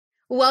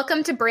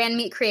Welcome to Brand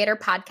Meet Creator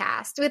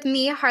Podcast with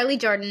me, Harley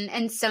Jordan,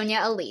 and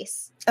Sonia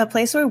Elise. A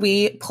place where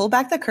we pull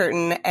back the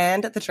curtain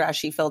and the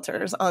trashy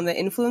filters on the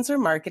influencer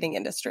marketing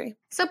industry.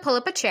 So pull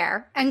up a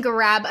chair and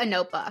grab a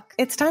notebook.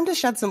 It's time to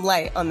shed some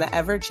light on the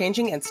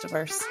ever-changing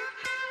Instaverse.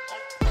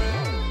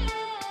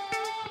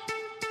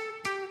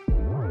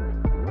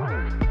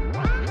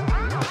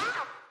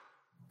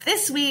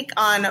 This week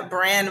on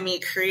Brand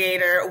Meet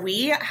Creator,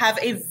 we have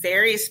a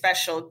very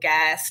special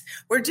guest.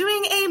 We're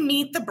doing a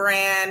Meet the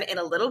Brand in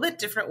a little bit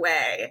different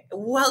way.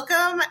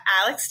 Welcome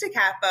Alex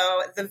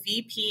Dicapo, the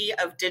VP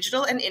of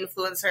Digital and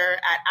Influencer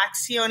at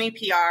AZIONE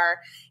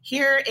PR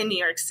here in New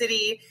York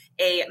City,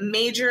 a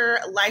major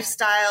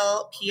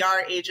lifestyle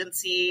PR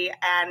agency,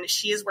 and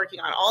she is working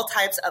on all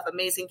types of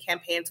amazing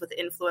campaigns with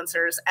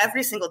influencers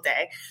every single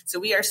day. So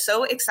we are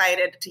so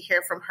excited to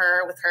hear from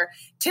her with her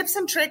tips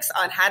and tricks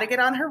on how to get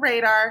on her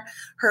radar,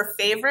 her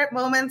favorite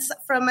moments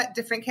from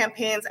different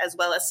campaigns, as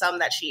well as some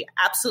that she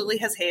absolutely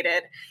has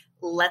hated.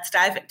 Let's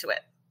dive into it.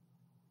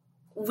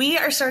 We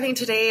are starting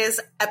today's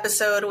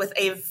episode with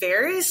a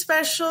very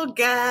special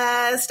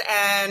guest,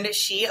 and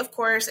she, of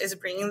course, is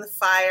bringing the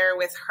fire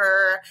with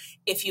her.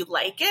 If you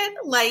like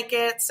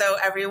it. So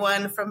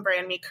everyone from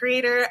Brand Meet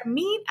Creator,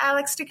 meet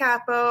Alex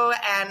Dicapo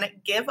and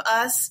give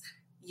us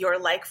your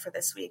like for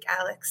this week,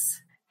 Alex.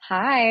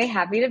 Hi,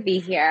 happy to be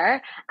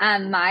here.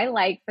 My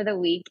like for the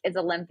week is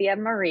Olympia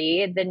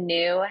Marie, the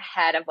new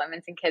head of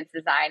women's and kids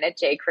design at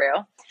J. Crew.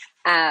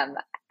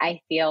 I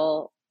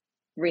feel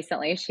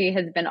recently she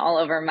has been all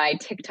over my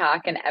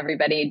TikTok and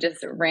everybody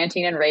just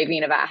ranting and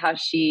raving about how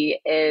she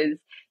is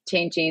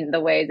changing the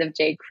ways of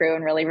J. Crew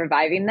and really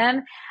reviving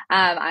them.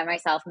 I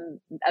myself am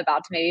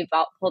about to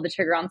pull the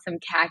trigger on some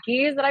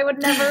khakis that I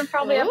would never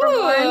probably ever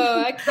worn.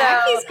 A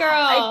khakis girl.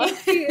 I think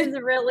she is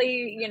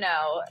really,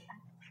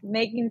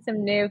 making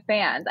some new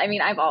fans. I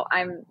mean, I'm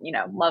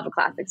love a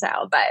classic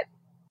style, but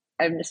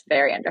I'm just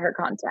very into her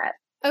content.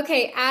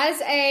 Okay,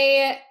 as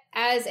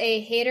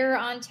a hater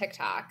on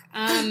TikTok,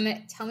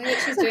 tell me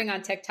what she's doing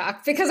on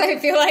TikTok, because I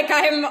feel like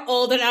I'm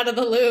old and out of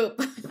the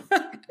loop.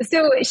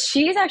 So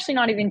she's actually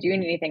not even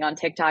doing anything on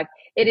TikTok.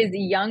 It is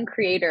young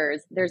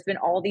creators. There's been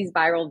all these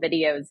viral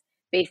videos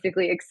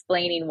basically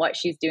explaining what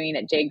she's doing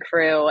at J.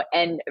 Crew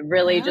and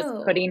really just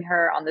putting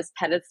her on this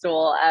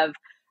pedestal of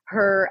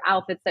her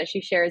outfits that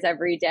she shares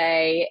every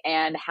day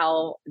and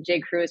how J.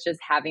 Crew is just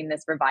having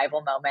this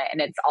revival moment,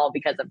 and it's all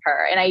because of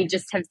her. And I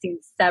just have seen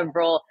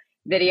several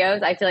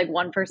videos. I feel like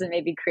one person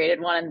maybe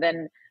created one, and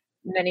then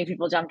many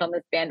people jumped on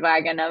this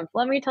bandwagon of,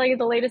 let me tell you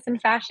the latest in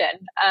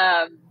fashion.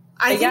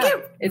 I think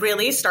it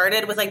really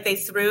started with they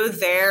threw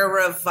their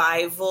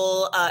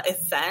revival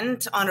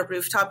event on a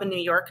rooftop in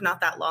New York not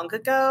that long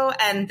ago.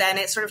 And then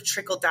it sort of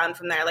trickled down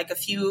from there. A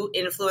few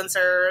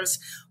influencers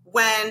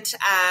went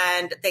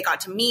and they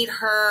got to meet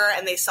her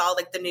and they saw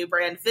the new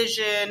brand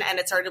vision, and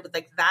it started with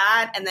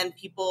that. And then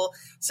people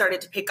started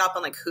to pick up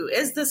on who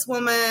is this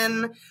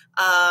woman?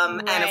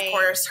 Right. And of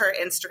course her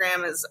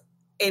Instagram is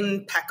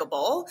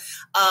impeccable.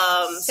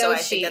 So I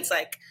think it's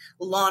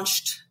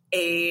launched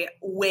a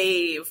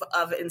wave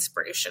of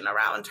inspiration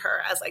around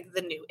her as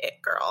the new it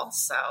girl.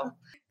 So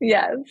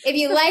yes. If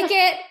you like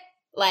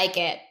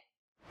it.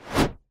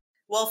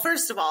 Well,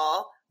 first of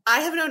all,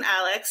 I have known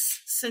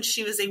Alex since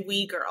she was a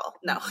wee girl.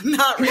 No,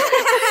 not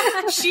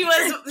really. She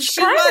was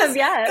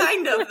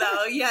kind of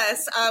though.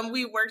 Yes.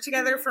 We worked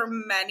together for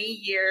many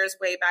years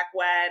way back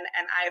when,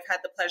 and I've had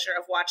the pleasure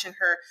of watching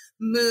her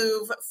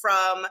move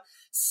from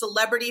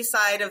celebrity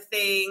side of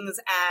things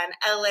and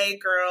LA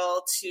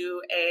girl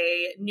to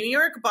a New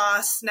York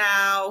boss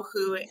now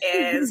who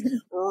is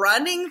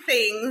running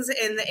things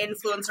in the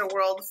influencer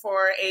world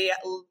for a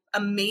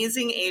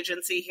amazing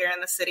agency here in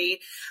the city.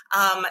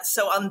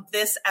 So on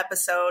this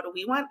episode,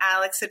 we want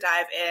Alex to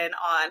dive in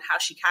on how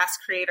she casts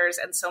creators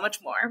and so much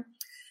more.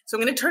 So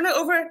I'm going to turn it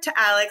over to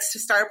Alex to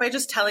start by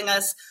just telling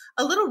us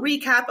a little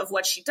recap of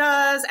what she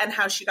does and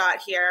how she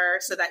got here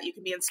so that you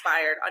can be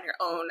inspired on your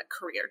own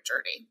career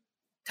journey.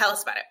 Tell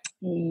us about it.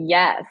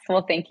 Yes.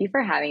 Well, thank you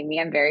for having me.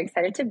 I'm very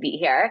excited to be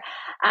here.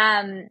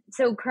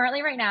 So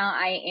currently right now,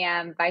 I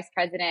am Vice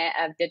President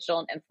of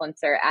Digital and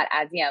Influencer at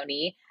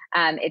AZIONE.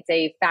 It's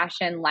a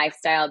fashion,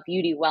 lifestyle,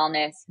 beauty,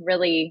 wellness,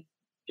 really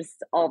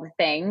just all the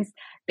things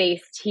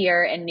based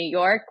here in New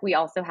York. We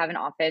also have an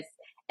office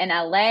in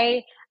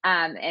LA.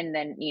 And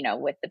then,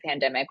 with the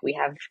pandemic, we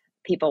have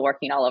people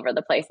working all over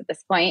the place at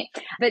this point.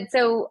 But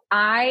so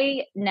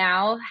I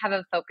now have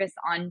a focus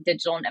on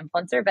digital and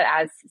influencer. But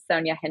as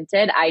Sonia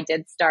hinted, I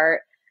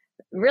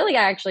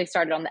actually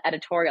started on the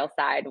editorial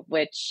side,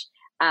 which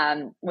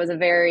was a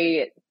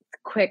very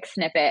quick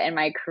snippet in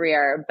my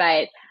career.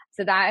 But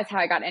so that is how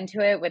I got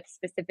into it, with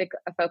specific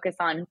focus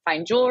on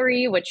fine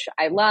jewelry, which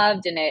I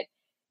loved, and it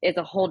is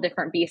a whole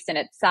different beast in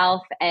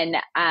itself. And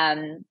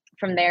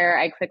from there,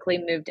 I quickly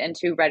moved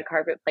into red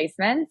carpet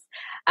placements.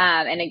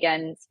 And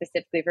again,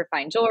 specifically for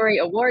fine jewelry,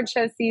 award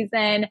show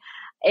season.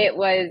 It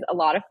was a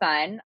lot of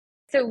fun.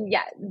 So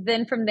yeah,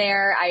 then from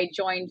there, I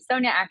joined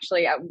Sonia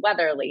actually at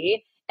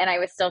Weatherly, and I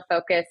was still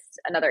focused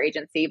another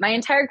agency. My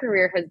entire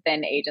career has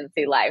been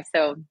agency life.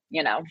 So,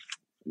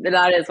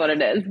 That is what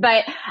it is.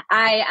 But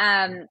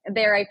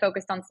I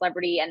focused on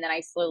celebrity, and then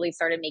I slowly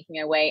started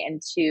making my way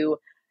into,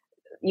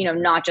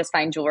 not just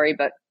fine jewelry,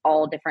 but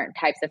all different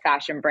types of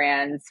fashion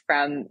brands,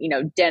 from,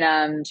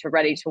 denim to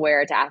ready to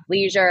wear to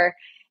athleisure.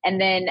 And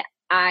then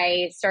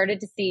I started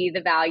to see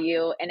the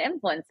value in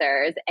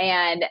influencers,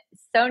 and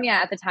Sonia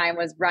at the time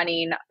was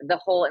running the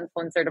whole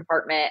influencer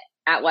department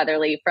at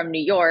Weatherly from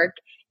New York.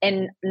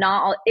 And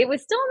it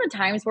was still in the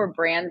times where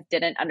brands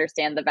didn't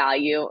understand the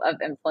value of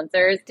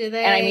influencers. Do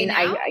they? And I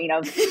mean,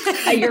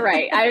 now? You're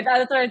right.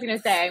 That's what I was going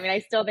to say. I mean, I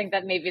still think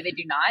that maybe they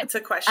do not. It's a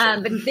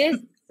question. But this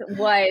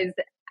was,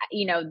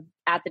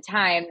 at the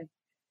time,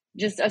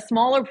 just a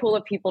smaller pool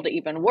of people to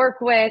even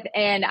work with.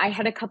 And I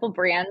had a couple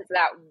brands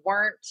that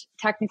weren't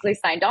technically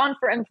signed on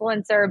for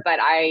influencer, but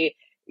I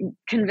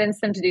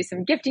convinced them to do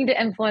some gifting to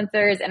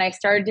influencers. And I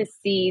started to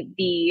see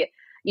the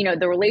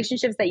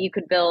relationships that you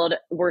could build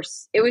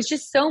it was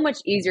just so much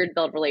easier to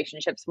build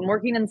relationships. When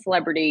working in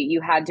celebrity, you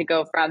had to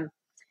go from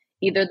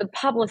either the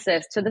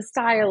publicist to the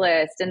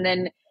stylist. And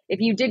then if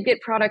you did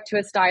get product to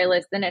a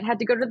stylist, then it had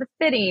to go to the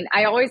fitting.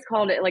 I always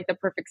called it like the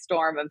perfect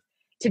storm of,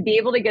 to be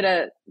able to get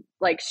a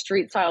like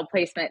street style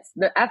placements,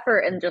 the effort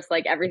and just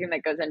like everything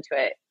that goes into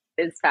it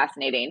is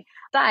fascinating.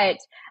 But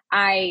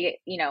I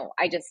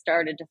just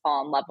started to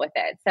fall in love with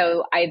it.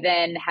 So I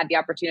then had the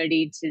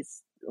opportunity to,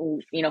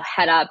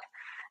 head up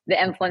the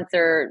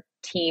influencer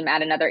team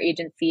at another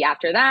agency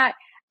after that.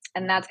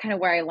 And that's kind of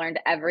where I learned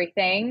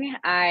everything.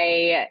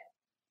 I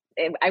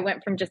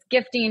went from just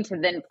gifting to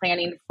then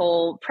planning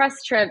full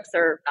press trips,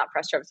 or not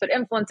press trips, but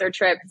influencer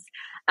trips,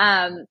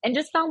 and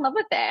just fell in love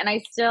with it. And I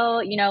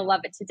still,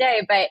 love it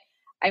today. But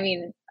I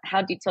mean,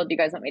 how detailed do you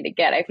guys want me to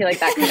get? I feel like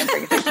that kind of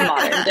brings us to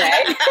modern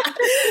day.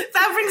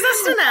 That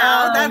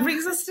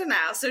brings us to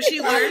now. So she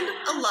learned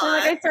a lot.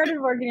 Like I started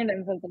working in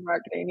influencer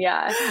marketing.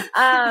 Yeah.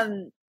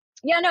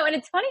 Yeah, no, and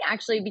it's funny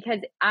actually,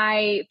 because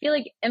I feel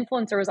like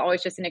influencer was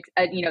always just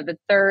the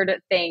third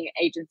thing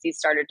agencies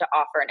started to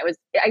offer. And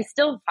I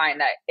still find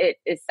that it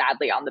is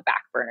sadly on the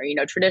back burner.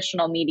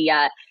 Traditional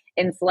media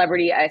and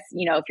celebrity, as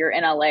if you're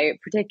in LA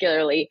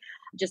particularly,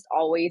 just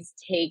always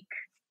take,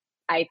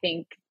 I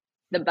think,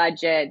 the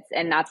budgets,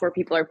 and that's where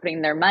people are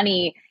putting their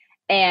money.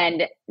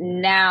 And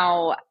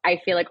now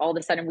I feel like all of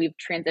a sudden we've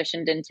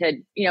transitioned into,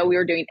 we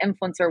were doing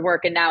influencer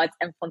work, and now it's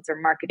influencer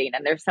marketing,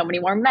 and there's so many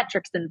more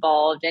metrics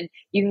involved, and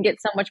you can get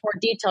so much more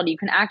detailed.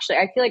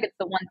 I feel like it's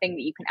the one thing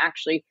that you can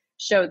actually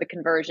show the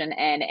conversion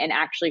and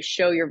actually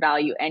show your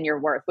value and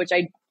your worth, which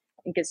I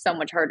think is so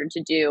much harder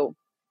to do,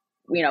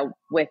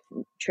 with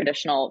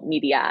traditional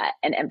media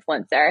and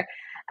influencer.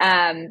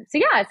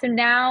 So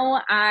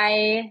now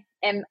I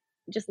am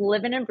just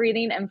living and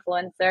breathing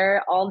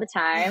influencer all the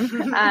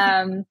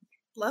time.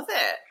 Love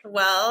it.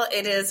 Well,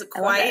 it is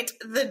quite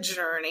the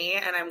journey,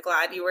 and I'm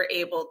glad you were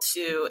able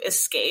to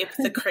escape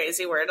the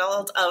crazy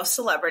world of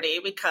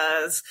celebrity,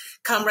 because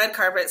come red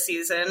carpet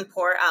season,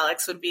 poor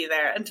Alex would be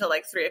there until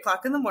like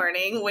 3:00 in the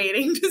morning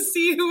waiting to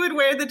see who would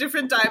wear the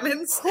different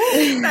diamonds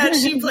that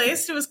she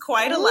placed. It was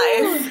quite a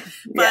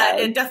life, but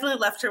It definitely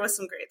left her with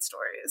some great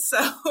stories. So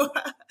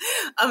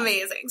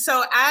amazing.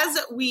 So as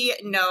we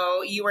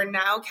know, you are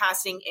now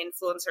casting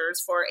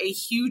influencers for a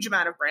huge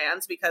amount of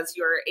brands, because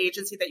your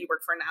agency that you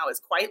work for now is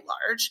quite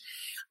large.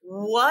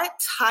 What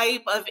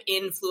type of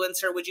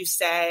influencer would you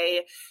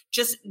say,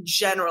 just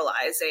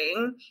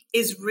generalizing,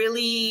 is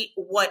really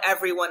what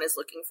everyone is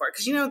looking for?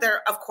 Because,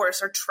 there, of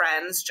course, are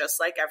trends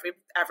just like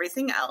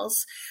everything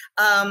else.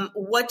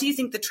 What do you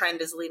think the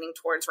trend is leaning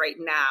towards right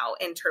now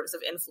in terms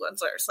of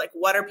influencers? Like,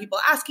 what are people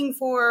asking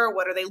for?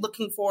 What are they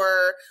looking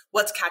for?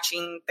 What's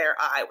catching their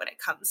eye when it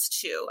comes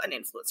to an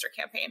influencer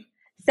campaign?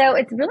 So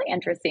it's really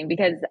interesting,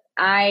 because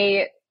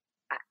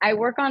I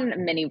work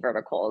on many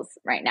verticals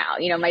right now.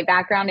 My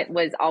background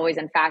was always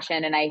in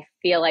fashion, and I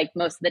feel like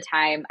most of the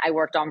time I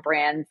worked on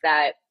brands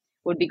that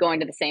would be going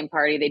to the same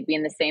party. They'd be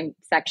in the same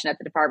section at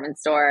the department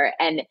store.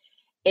 And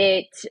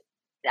I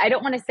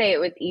don't want to say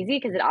it was easy,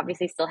 because it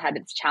obviously still had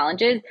its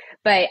challenges,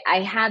 but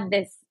I had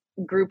this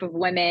group of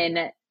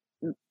women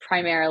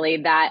primarily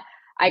that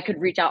I could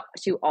reach out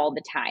to all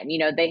the time.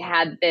 They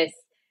had this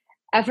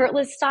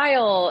effortless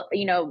style,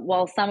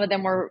 while some of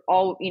them were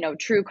all,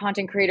 true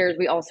content creators,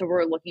 we also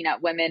were looking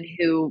at women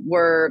who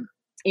were,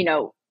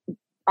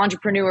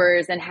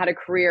 entrepreneurs and had a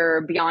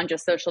career beyond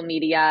just social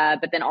media,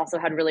 but then also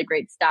had really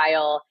great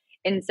style.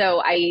 And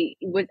so I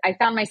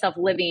found myself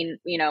living,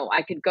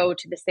 I could go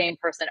to the same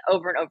person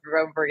over and over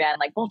and over again,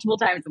 like multiple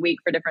times a week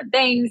for different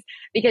things,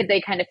 because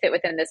they kind of fit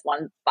within this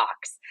one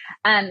box.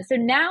 So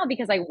now,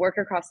 because I work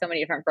across so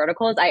many different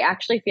verticals, I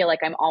actually feel like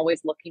I'm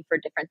always looking for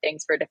different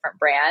things for different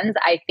brands.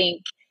 I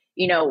think,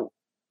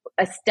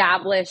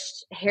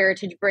 established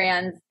heritage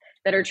brands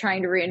that are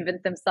trying to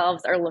reinvent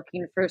themselves are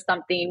looking for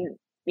something,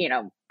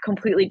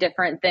 completely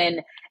different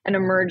than an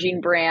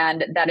emerging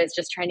brand that is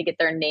just trying to get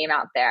their name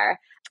out there.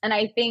 And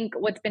I think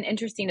what's been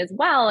interesting as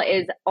well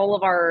is all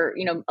of our,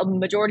 a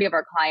majority of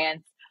our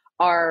clients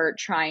are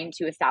trying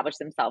to establish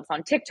themselves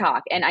on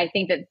TikTok. And I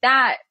think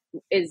that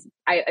is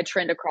a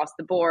trend across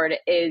the board,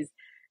 is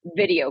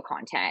video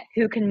content.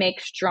 Who can make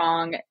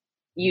strong,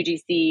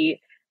 UGC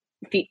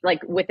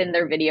like within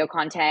their video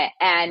content.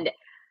 And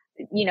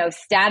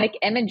static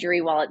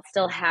imagery, while it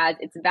still has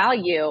its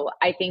value,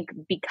 I think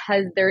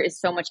because there is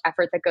so much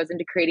effort that goes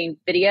into creating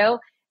video,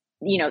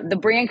 the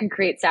brand can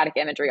create static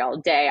imagery all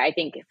day. I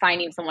think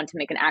finding someone to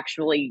make an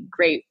actually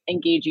great,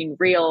 engaging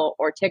reel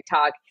or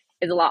TikTok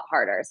is a lot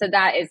harder. So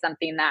that is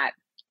something that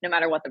no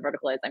matter what the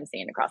vertical is, I'm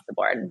seeing across the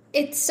board.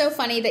 It's so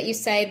funny that you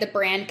say the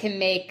brand can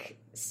make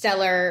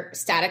stellar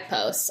static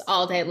posts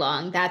all day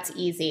long. That's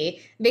easy,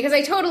 because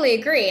I totally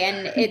agree.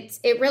 And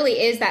it really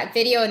is that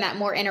video and that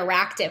more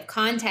interactive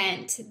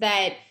content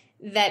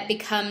that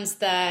becomes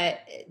the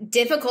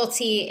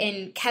difficulty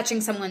in catching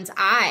someone's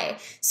eye.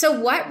 So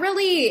what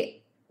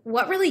really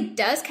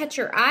does catch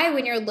your eye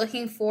when you're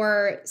looking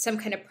for some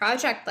kind of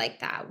project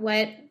like that?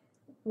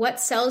 What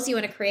sells you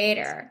in a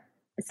creator?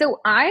 So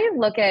I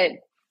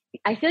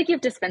feel like you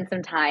have to spend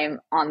some time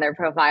on their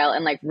profile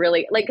and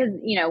really, because,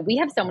 we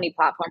have so many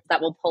platforms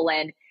that will pull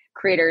in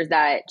creators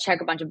that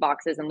check a bunch of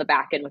boxes in the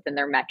back end within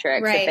their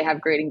metrics. Right. If they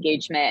have great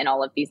engagement and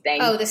all of these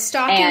things. Oh, the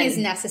stalking is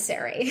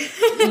necessary.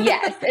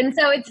 Yes. And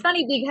so it's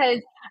funny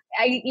because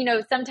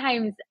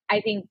sometimes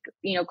I think,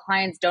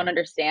 clients don't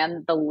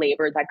understand the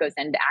labor that goes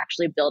into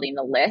actually building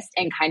the list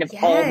and kind of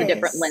all the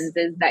different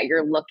lenses that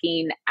you're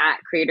looking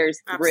at creators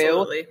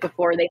through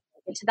before they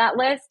get to that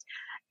list.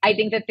 I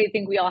think that they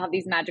think we all have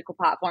these magical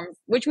platforms,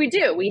 which we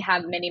do. We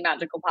have many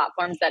magical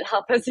platforms that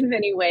help us in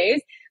many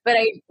ways. But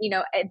at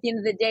the end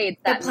of the day,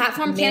 it's that the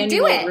platform can't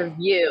do it.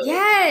 Review.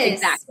 Yes,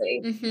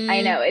 exactly. Mm-hmm.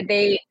 I know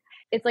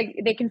it's like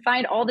they can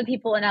find all the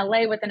people in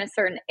LA within a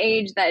certain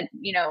age that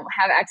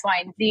have X,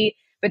 Y, and Z.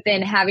 But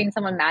then having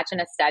someone match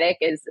an aesthetic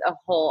is a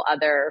whole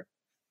other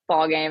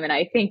ballgame, and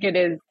I think it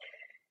is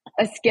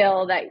a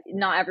skill that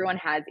not everyone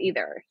has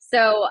either.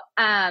 So,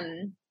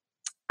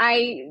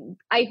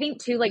 I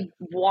think too,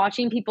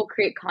 watching people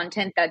create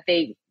content that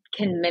they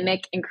can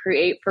mimic and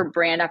create for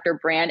brand after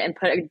brand and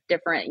put a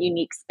different,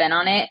 unique spin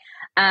on it.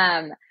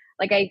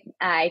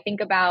 I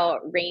think about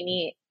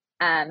Rainey,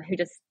 who are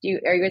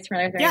you guys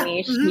familiar with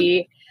Rainey? Mm-hmm.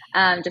 She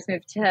just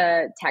moved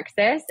to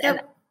Texas, Yep.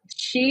 and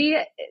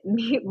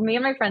me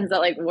and my friends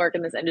that work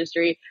in this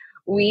industry,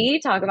 we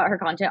talk about her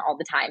content all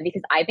the time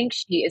because I think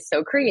she is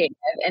so creative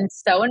and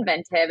so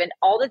inventive, and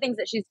all the things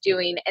that she's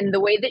doing and the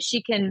way that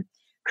she can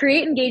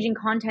create engaging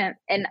content.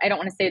 And I don't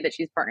want to say that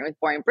she's partnering with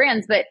boring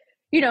brands, but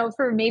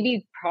for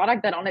maybe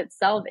product that on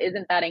itself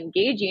isn't that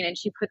engaging, and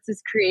she puts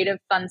this creative,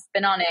 fun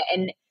spin on it.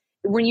 And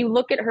when you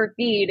look at her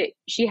feed,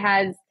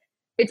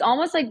 it's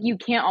almost like you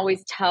can't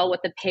always tell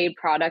what the paid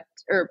product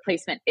or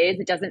placement is.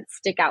 It doesn't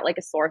stick out like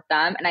a sore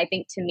thumb. And I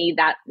think to me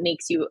that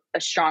makes you a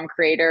strong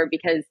creator,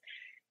 because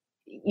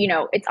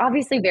it's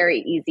obviously very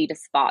easy to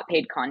spot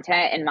paid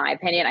content. In my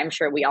opinion, I'm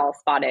sure we all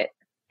spot it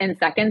in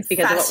seconds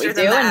because Faster of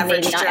what we do, and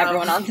maybe not Joe.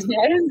 everyone else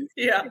does.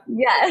 Yeah.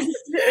 Yes,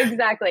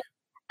 exactly.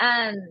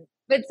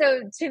 But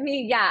so to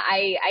me,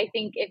 I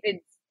think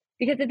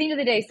because at the end of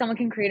the day, someone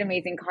can create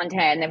amazing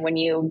content, and then when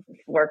you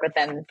work with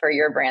them for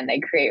your brand, they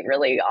create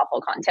really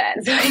awful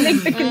content. So I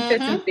think the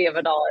consistency of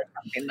it all is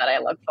something that I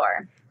look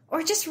for.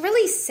 Or just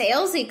really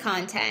salesy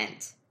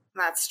content.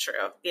 That's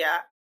true.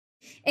 Yeah.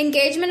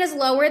 Engagement is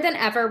lower than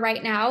ever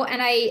right now,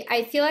 and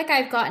I feel like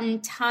I've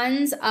gotten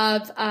tons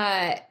of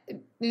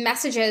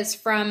messages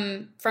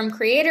from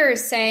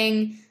creators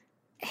saying,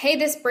 hey,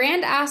 this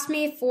brand asked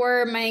me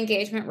for my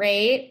engagement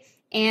rate,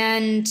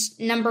 and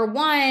number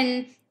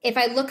one, if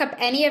I look up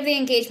any of the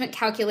engagement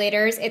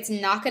calculators, it's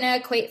not going to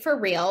equate for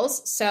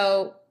reels,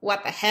 so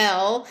what the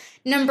hell?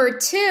 Number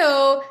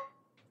two,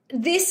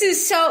 this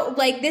is so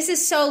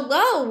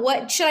low.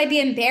 What, should I be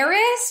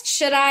embarrassed?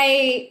 Should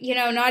I,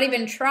 not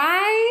even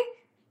try?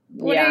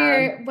 What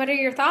are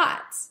your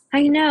thoughts?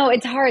 I know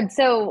it's hard.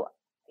 So,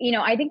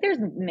 I think there's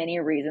many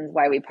reasons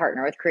why we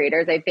partner with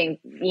creators. I think,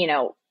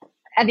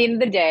 at the end of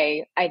the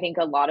day, I think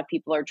a lot of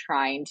people are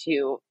trying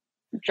to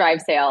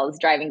drive sales,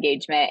 drive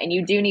engagement, and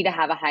you do need to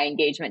have a high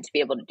engagement to be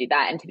able to do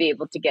that and to be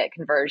able to get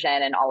conversion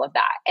and all of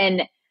that.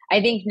 And I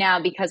think now,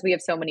 because we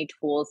have so many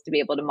tools to be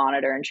able to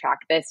monitor and track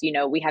this,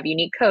 we have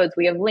unique codes,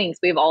 we have links,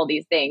 we have all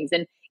these things.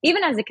 And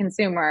even as a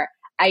consumer,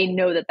 I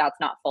know that that's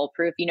not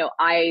foolproof.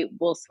 I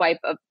will swipe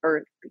up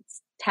or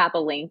tap a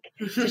link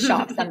to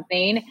shop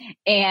something,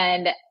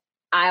 and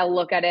I'll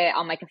look at it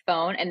on my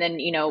phone and then,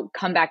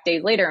 come back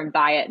days later and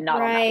buy it,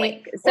 not on that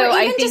link. So or even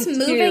I think just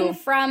moving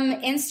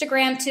from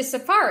Instagram to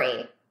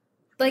Safari.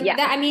 That,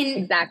 I mean,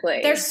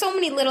 exactly. There's so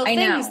many little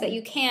things that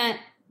you can't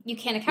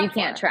account for. You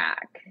can't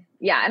track.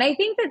 Yeah. And I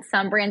think that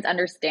some brands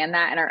understand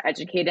that and are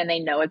educated, and they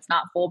know it's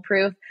not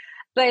foolproof.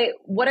 But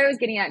what I was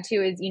getting at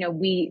too is,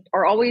 we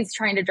are always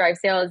trying to drive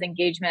sales,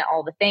 engagement,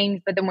 all the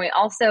things. But then we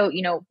also,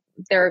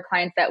 there are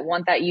clients that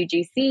want that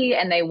UGC,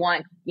 and they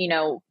want,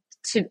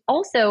 to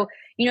also,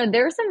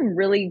 there's some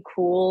really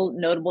cool,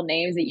 notable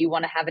names that you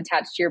want to have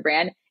attached to your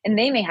brand, and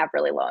they may have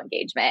really low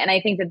engagement. And I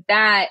think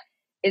that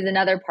is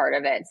another part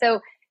of it. So,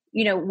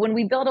 when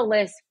we build a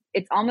list,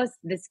 it's almost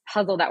this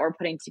puzzle that we're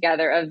putting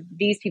together of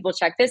these people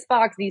check this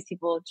box, these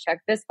people check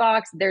this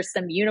box. There's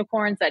some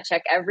unicorns that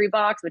check every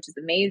box, which is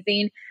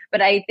amazing.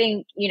 But I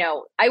think,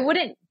 I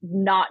wouldn't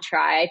not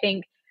try. I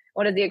think,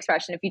 what is the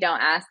expression? If you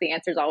don't ask, the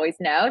answer is always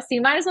no. So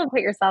you might as well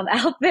put yourself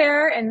out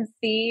there and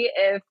see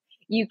if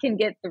you can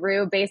get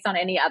through based on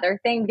any other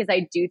thing, because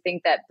I do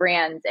think that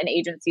brands and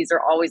agencies are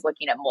always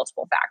looking at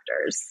multiple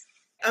factors.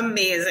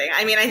 Amazing.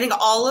 I mean, I think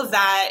all of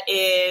that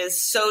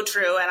is so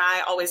true. And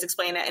I always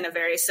explain it in a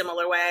very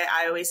similar way.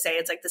 I always say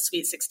it's like the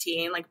Sweet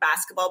 16, like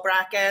basketball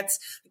brackets.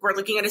 We're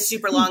looking at a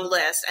super long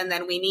list, and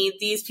then we need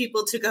these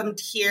people to come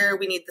here.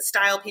 We need the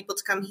style people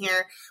to come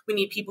here. We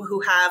need people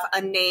who have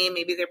a name.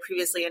 Maybe they're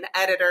previously an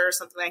editor or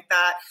something like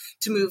that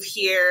to move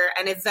here.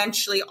 And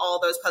eventually all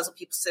those puzzle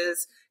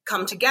pieces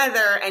come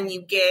together and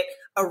you get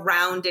a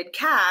rounded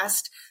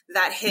cast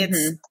that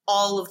hits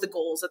all of the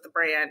goals that the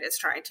brand is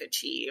trying to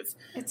achieve.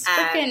 It's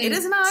freaking, it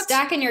is not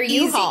stacking your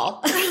easy.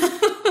 U-Haul.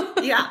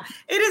 Yeah,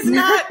 it is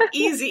not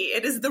easy.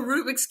 It is the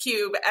Rubik's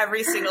Cube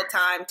every single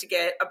time to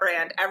get a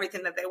brand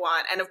everything that they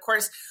want. And of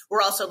course,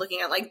 we're also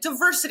looking at like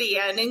diversity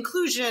and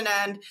inclusion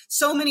and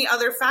so many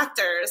other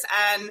factors.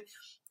 And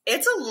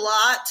it's a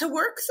lot to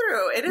work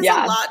through. It is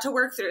a lot to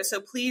work through.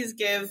 So please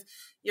give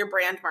your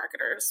brand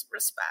marketers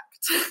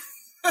respect.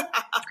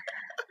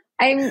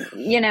 It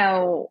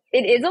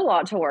is a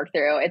lot to work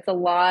through. It's a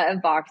lot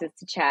of boxes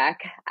to check.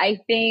 I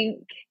think,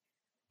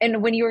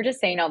 and when you were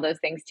just saying all those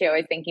things too, I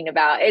was thinking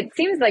about, it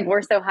seems like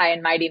we're so high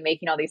and mighty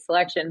making all these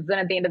selections. Then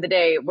at the end of the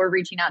day, we're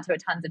reaching out to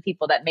tons of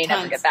people that may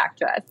never get back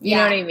to us. You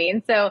know what I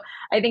mean? So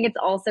I think it's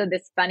also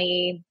this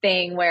funny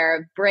thing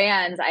where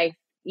brands,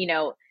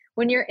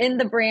 when you're in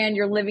the brand,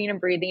 you're living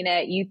and breathing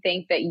it, you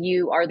think that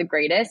you are the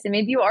greatest, and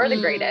maybe you are the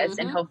greatest,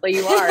 and hopefully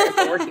you are if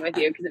we're working with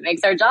you, because it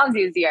makes our jobs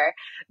easier.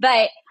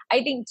 But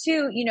I think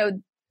too,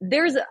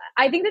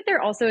 I think that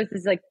there also is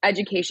this like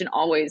education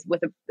always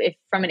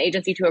from an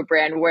agency to a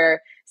brand,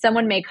 where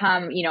someone may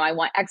come, I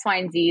want X, Y,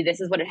 and Z. This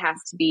is what it has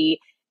to be.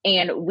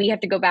 And we have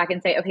to go back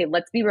and say, okay,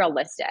 let's be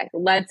realistic.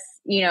 Let's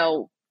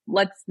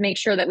make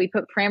sure that we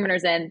put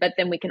parameters in, but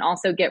then we can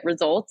also get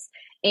results.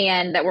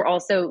 And that we're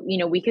also,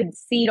 we could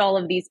seed all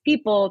of these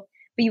people,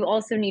 but you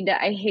also need to,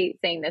 I hate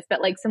saying this,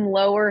 but like some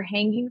lower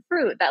hanging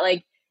fruit that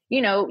like,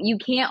 you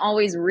can't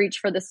always reach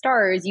for the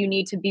stars. You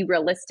need to be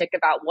realistic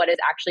about what is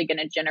actually going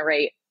to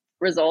generate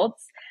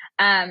results.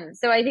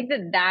 So I think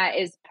that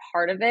is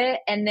part of it.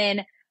 And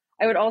then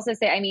I would also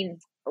say,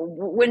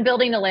 when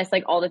building a list,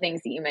 like all the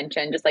things that you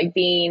mentioned, just like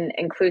being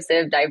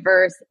inclusive,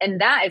 diverse, and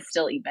that is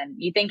still even,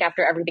 you think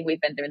after everything we've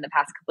been through in the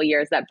past couple of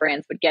years that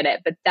brands would get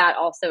it, but that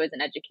also is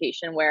an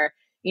education where,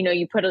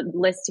 you put a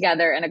list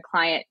together and a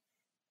client,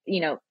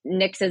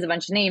 nixes a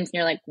bunch of names and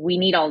you're like, we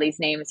need all these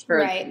names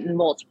for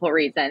multiple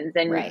reasons.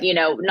 And,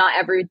 not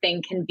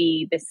everything can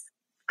be this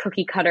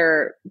cookie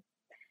cutter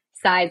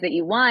size that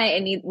you want.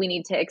 And we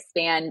need to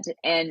expand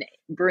and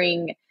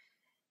bring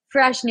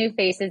fresh new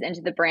faces into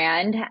the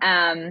brand.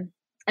 And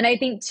I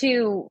think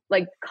too,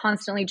 like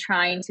constantly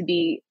trying to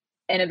be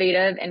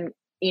innovative and,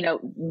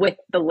 with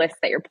the list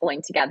that you're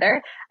pulling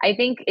together. I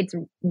think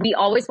we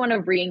always want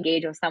to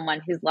re-engage with someone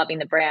who's loving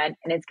the brand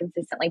and is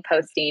consistently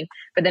posting,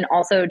 but then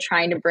also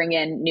trying to bring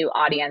in new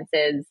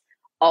audiences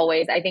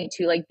always. I think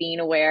too, like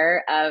being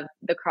aware of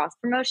the cross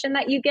promotion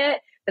that you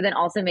get, but then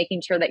also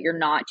making sure that you're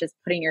not just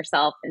putting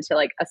yourself into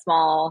like a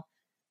small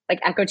like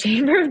echo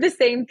chamber of the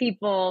same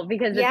people,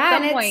 because at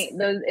some point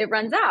it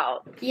runs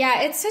out.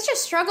 Yeah, it's such a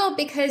struggle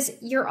because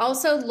you're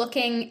also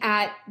looking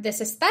at this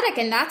aesthetic,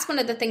 and that's one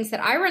of the things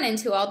that I run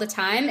into all the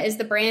time is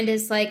the brand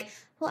is like,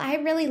 well, I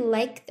really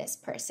like this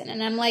person.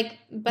 And I'm like,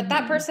 but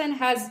that person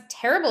has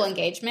terrible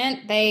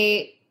engagement.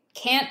 They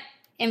can't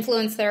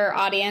influence their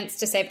audience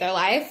to save their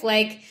life.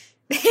 Like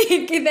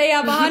they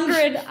have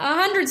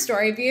 100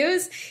 story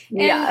views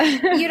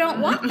and you don't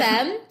want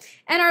them.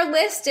 And our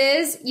list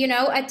is,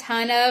 a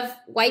ton of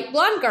white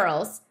blonde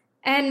girls.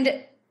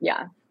 And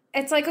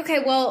it's like, okay,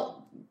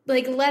 well,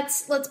 like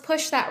let's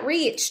push that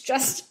reach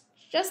just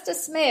a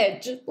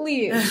smidge,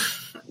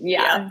 please.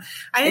 I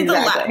think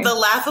the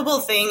laughable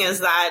thing is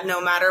that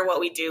no matter what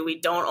we do, we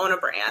don't own a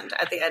brand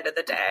at the end of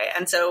the day.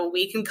 And so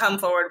we can come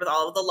forward with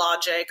all of the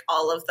logic,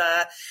 all of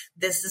the,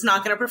 this is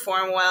not going to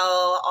perform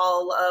well,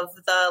 all of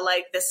the,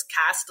 like, this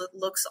cast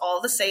looks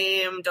all the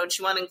same. Don't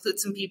you want to include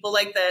some people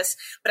like this?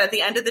 But at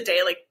the end of the day,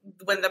 like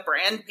when the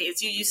brand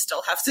pays you, you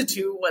still have to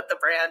do what the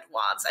brand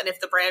wants. And if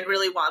the brand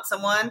really wants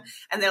someone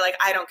and they're like,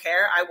 I don't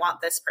care, I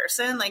want this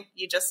person, like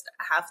you just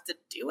have to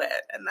do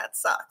it. And that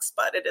sucks,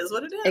 but it is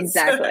what it is.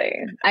 Exactly.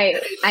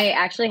 I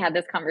actually had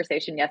this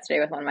conversation yesterday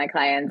with one of my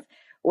clients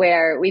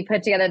where we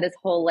put together this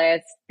whole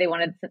list. They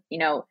wanted,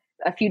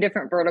 a few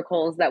different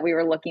verticals that we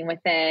were looking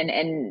within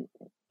and,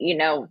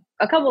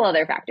 a couple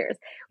other factors.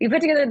 We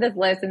put together this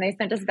list and they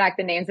sent us back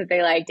the names that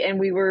they liked. And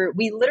we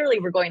literally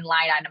were going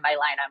line item by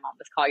line item on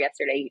this call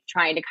yesterday,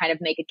 trying to kind of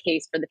make a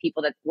case for the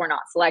people that were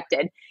not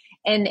selected.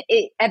 And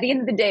at the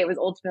end of the day, it was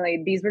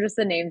ultimately, these were just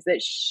the names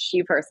that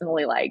she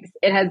personally likes.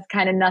 It has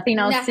kind of nothing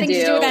to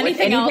do with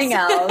anything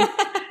else.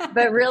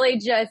 But really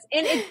just,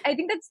 and I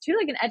think that's too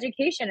like an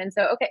education. And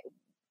so, okay,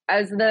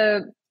 as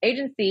the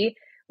agency,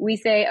 we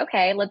say,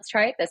 okay, let's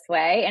try it this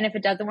way. And if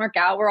it doesn't work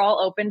out, we're all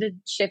open to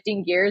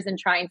shifting gears and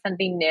trying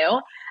something new.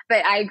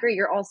 But I agree,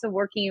 you're also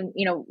working,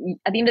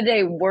 at the end of the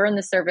day, we're in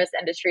the service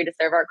industry to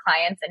serve our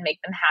clients and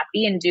make them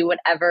happy and do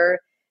whatever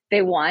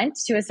they want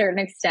to a certain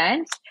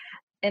extent.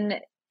 And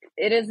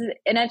it is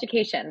an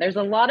education. There's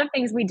a lot of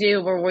things we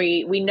do where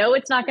we know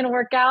it's not going to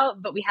work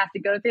out, but we have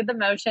to go through the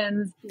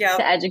motions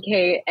to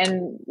educate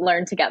and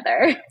learn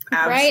together.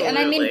 Right. And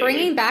I mean,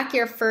 bringing back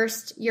your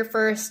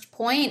first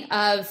point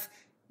of,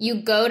 you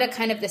go to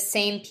kind of the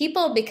same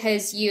people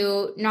because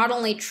you not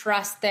only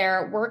trust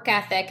their work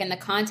ethic and the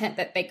content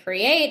that they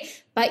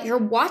create, but you're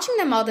watching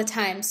them all the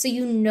time. So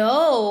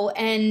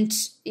and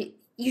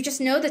you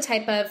just know the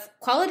type of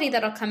quality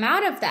that'll come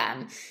out of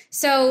them.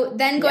 So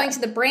then going to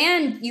the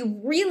brand, you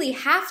really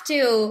have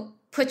to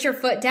put your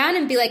foot down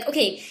and be like,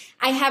 okay,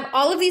 I have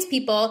all of these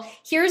people.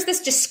 Here's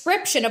this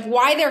description of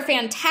why they're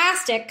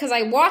fantastic because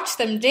I watch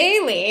them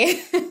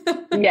daily.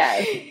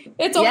 Yes.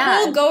 It's a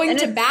whole going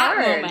to bat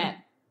moment.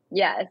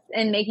 Yes,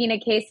 and making a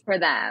case for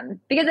them.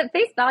 Because at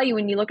face value,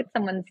 when you look at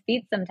someone's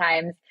feed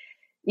sometimes,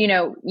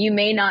 you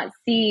may not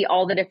see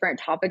all the different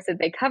topics that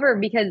they cover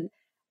because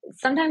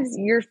sometimes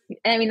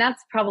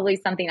that's probably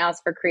something else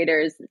for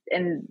creators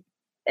and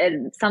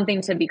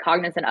something to be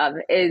cognizant of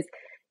is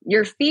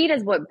your feed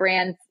is what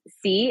brands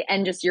see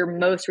and just your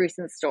most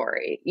recent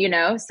story,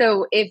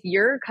 So if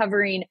you're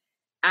covering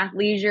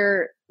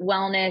athleisure,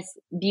 wellness,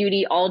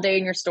 beauty all day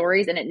in your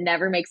stories and it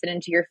never makes it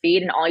into your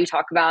feed and all you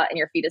talk about in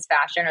your feed is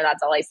fashion or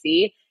that's all I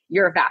see,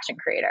 you're a fashion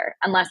creator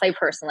unless I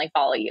personally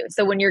follow you.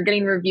 So when you're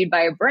getting reviewed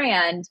by a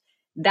brand,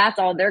 that's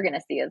all they're going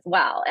to see as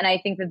well. And I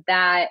think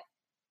that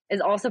is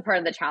also part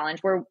of the challenge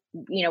where,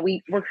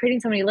 we're creating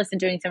so many lists and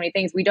doing so many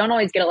things. We don't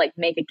always get to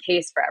make a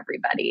case for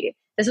everybody.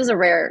 This was a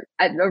rare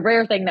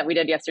thing that we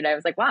did yesterday. I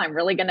was like, wow, I'm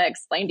really going to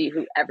explain to you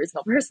who every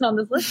single person on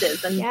this list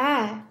is. And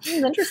it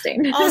was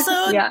interesting. Also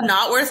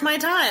not worth my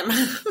time.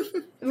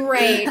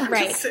 Right.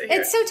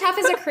 It's so tough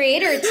as a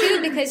creator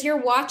too, because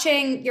you're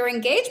watching your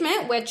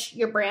engagement, which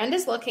your brand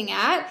is looking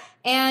at.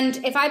 And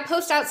if I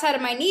post outside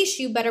of my niche,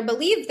 you better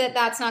believe that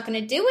that's not going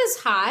to do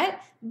as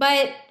hot.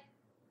 But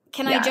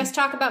can I just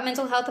talk about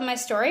mental health in my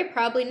story?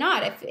 Probably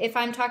not. If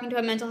I'm talking to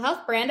a mental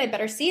health brand, I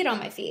better see it on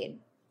my feed.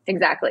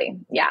 Exactly.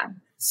 Yeah.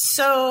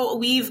 So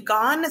we've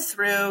gone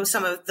through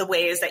some of the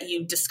ways that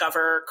you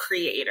discover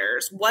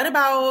creators. What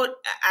about,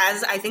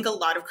 as I think a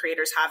lot of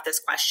creators have this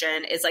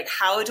question, is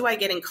how do I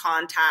get in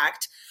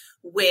contact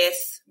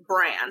with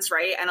brands,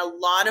 right? And a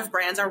lot of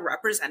brands are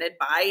represented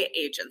by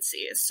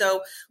agencies.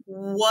 So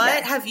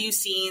what have you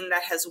seen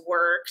that has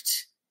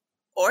worked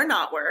or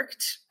not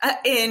worked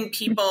in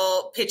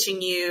people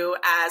pitching you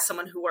as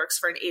someone who works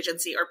for an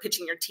agency or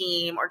pitching your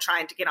team or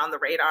trying to get on the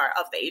radar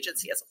of the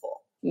agency as a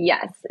whole?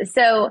 Yes.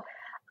 So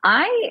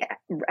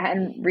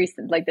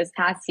this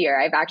past year,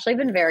 I've actually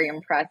been very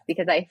impressed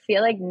because I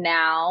feel like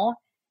now,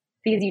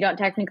 because you don't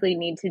technically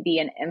need to be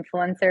an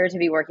influencer to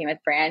be working with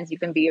brands, you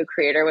can be a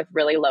creator with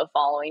really low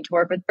following to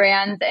work with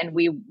brands. And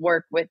we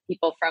work with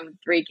people from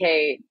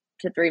 3K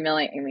to 3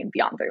 million,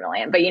 beyond 3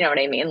 million, but you know what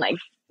I mean?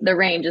 The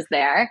range is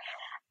there.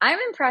 I'm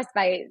impressed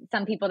by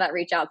some people that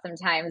reach out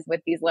sometimes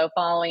with these low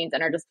followings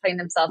and are just putting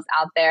themselves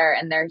out there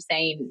and they're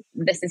saying,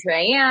 this is who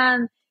I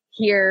am.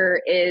 Here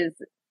is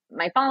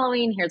my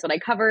following. Here's what I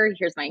cover.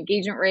 Here's my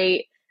engagement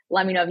rate.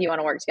 Let me know if you want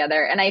to work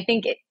together. And I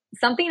think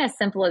something as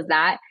simple as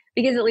that,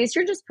 because at least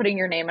you're just putting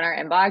your name in our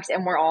inbox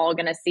and we're all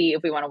going to see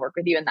if we want to work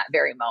with you in that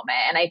very moment.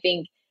 And I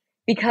think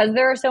because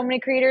there are so many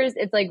creators,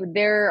 it's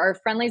there are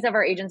friendlies of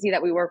our agency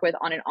that we work with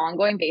on an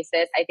ongoing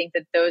basis. I think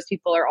that those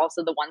people are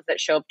also the ones that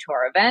show up to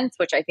our events,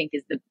 which I think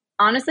is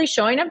honestly,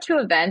 showing up to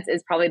events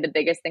is probably the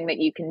biggest thing that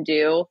you can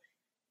do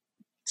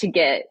to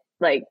get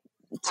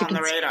to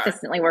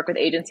consistently work with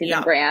agencies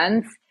and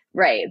brands.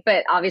 Right.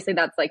 But obviously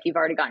that's you've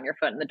already gotten your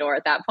foot in the door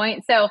at that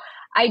point. So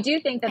I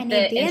do think that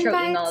the intro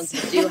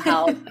emails do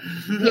help.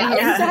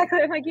 Exactly.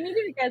 I'm you need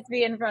to guys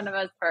be in front of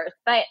us first.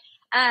 But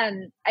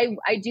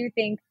I do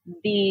think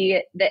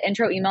the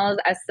intro emails,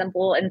 as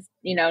simple and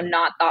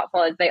not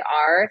thoughtful as they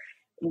are,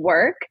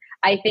 work.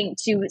 I think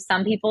to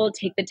some people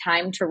take the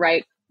time to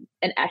write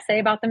an essay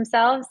about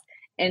themselves,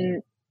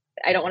 and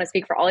I don't want to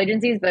speak for all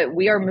agencies, but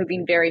we are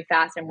moving very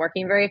fast and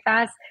working very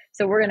fast.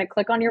 So we're going to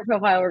click on your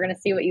profile. We're going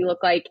to see what you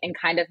look like and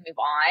kind of move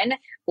on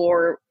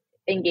or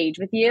engage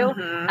with you.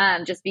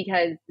 Just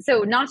because,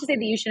 so not to say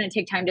that you shouldn't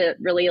take time to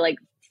really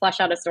flesh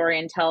out a story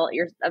and tell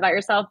about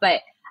yourself,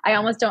 but I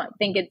almost don't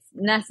think it's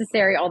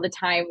necessary all the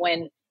time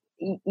when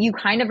you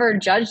kind of are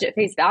judged at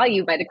face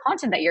value by the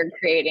content that you're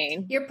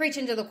creating. You're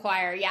preaching to the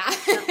choir. Yeah.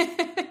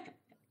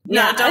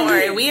 No, don't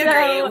worry. We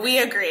agree. We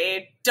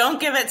agree. Don't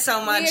give it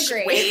so much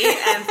weight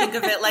and think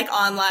of it like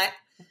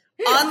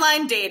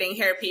online dating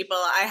here, people.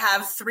 I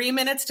have 3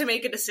 minutes to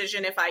make a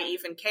decision if I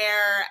even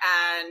care,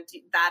 and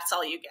that's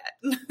all you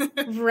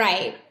get.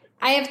 Right.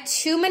 I have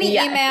too many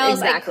emails.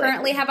 Exactly. I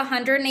currently have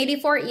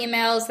 184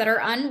 emails that are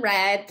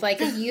unread.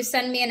 If you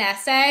send me an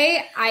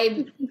essay,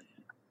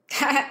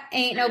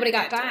 ain't nobody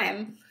got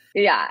time.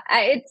 Yeah,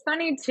 it's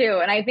funny too.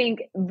 And I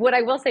think what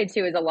I will say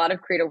too is a lot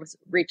of creators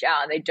reach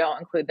out and they don't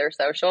include their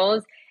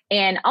socials.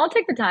 And I'll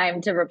take the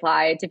time to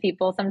reply to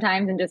people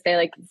sometimes and just say,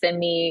 like, send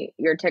me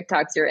your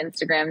TikToks, your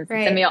Instagrams,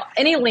 send me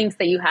any links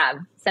that you have,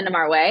 send them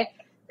our way.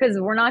 Because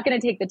we're not going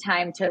to take the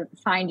time to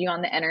find you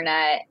on the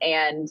internet.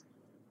 And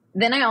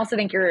then I also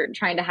think you're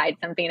trying to hide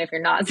something if you're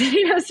not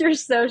sending us your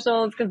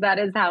socials, because that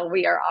is how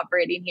we are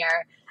operating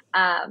here.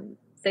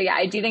 So yeah,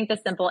 I do think the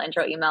simple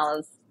intro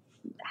emails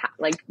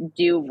like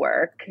do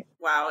work.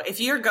 Wow. If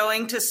you're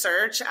going to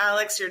search,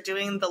 Alex, you're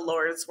doing the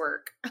Lord's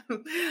work.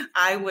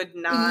 I would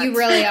not. You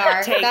really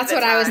are. That's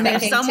what I was thinking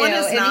too. If someone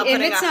is not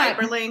putting a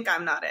hyperlink,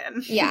 I'm not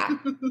in. Yeah.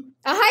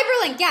 A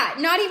hyperlink. Yeah.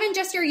 Not even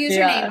just your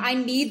username. Yeah. I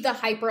need the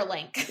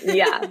hyperlink.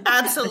 Yeah.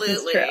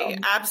 Absolutely.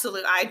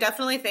 Absolutely. I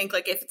definitely think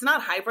like if it's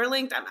not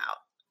hyperlinked, I'm out.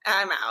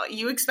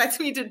 You expect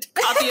me to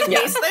copy and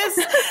paste this?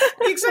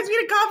 You expect me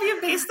to copy and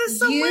paste this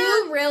somewhere?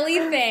 You really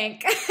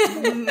think?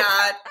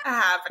 Not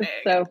happening.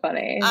 So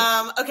funny.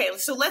 Okay,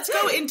 so let's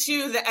go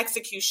into the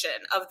execution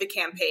of the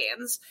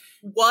campaigns.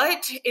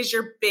 What is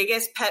your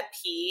biggest pet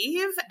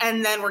peeve?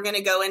 And then we're going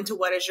to go into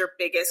what is your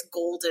biggest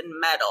golden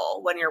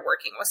medal when you're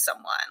working with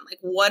someone. Like,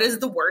 what is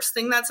the worst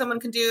thing that someone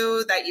can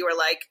do that you are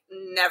like,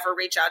 never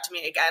reach out to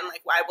me again?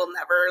 Like, I will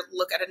never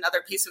look at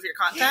another piece of your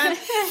content.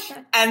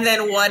 And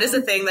then what is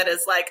the thing that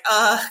is like,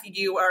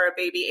 you are a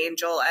baby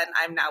angel and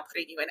I'm now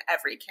putting you in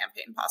every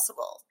campaign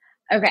possible?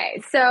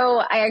 Okay, so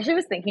I actually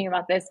was thinking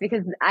about this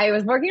because I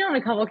was working on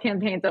a couple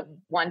campaigns at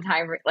one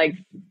time, like,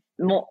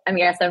 I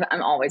mean,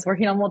 I'm always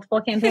working on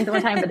multiple campaigns at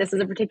one time, but this was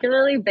a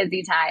particularly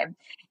busy time.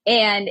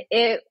 And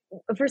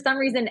for some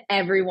reason,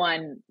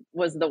 everyone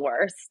was the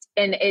worst.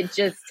 And it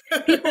just,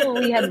 at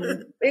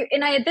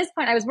this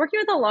point, I was working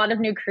with a lot of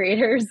new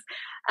creators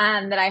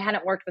that I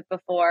hadn't worked with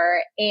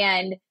before.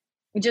 And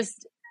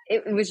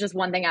it was just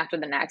one thing after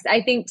the next.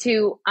 I think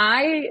too,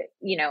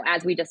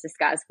 as we just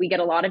discussed, we get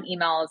a lot of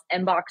emails,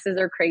 inboxes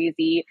are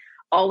crazy,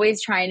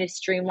 always trying to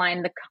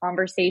streamline the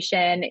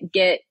conversation,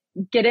 get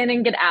in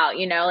and get out,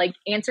 like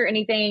answer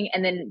anything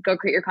and then go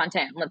create your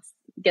content. Let's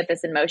get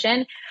this in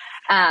motion.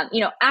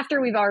 After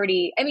we've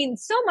already,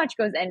 so much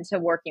goes into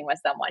working with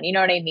someone, you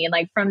know what I mean?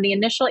 Like from the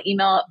initial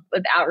email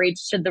with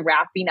outreach to the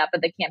wrapping up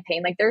of the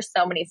campaign, like there's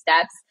so many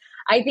steps,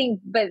 I think.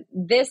 But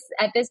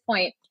at this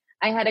point,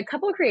 I had a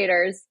couple of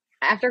creators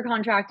after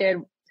contracted.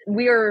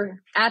 We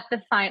were at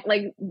the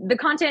the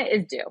content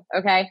is due.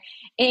 Okay.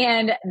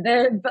 And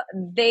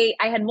I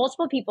had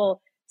multiple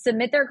people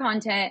submit their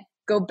content,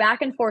 go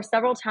back and forth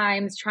several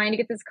times trying to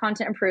get this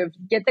content approved,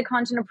 get the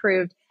content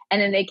approved.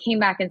 And then they came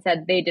back and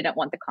said they didn't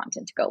want the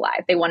content to go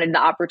live. They wanted the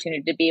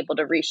opportunity to be able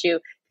to reshoot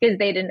because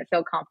they didn't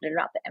feel confident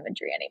about the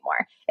imagery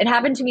anymore. It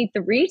happened to me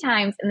 3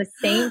 times in the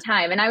same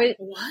time. And I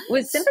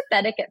was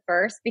sympathetic at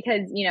first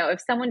because,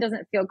 if someone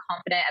doesn't feel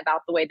confident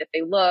about the way that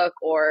they look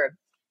or,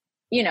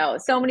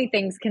 so many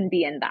things can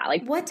be in that.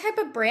 Like, what type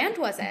of brand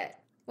was it?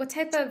 What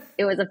type of?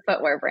 It was a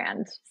footwear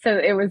brand. So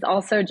it was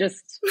also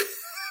just,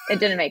 it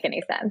didn't make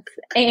any sense.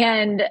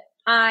 And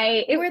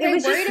were they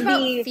worried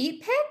about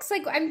feet pics?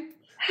 Like, what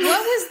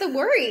was the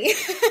worry?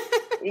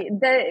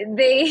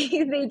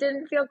 They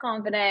didn't feel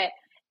confident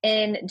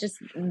in just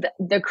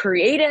the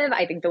creative.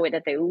 I think the way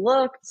that they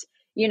looked,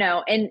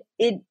 and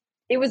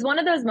it was one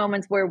of those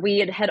moments where we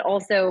had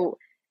also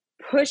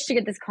pushed to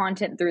get this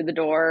content through the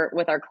door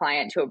with our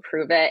client to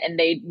approve it. And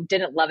they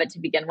didn't love it to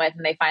begin with.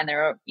 And they find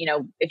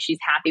if she's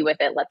happy with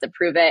it, let's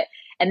approve it.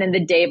 And then the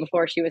day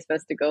before she was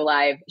supposed to go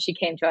live, she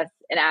came to us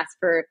and asked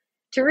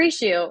to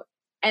reshoot.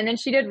 And then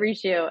she did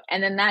reshoot.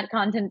 And then that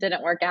content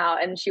didn't work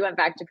out. And she went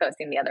back to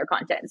posting the other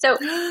content. So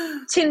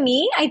to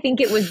me, I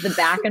think it was the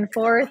back and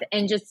forth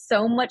and just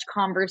so much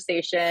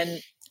conversation.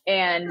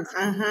 And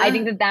I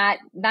think that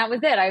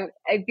was it.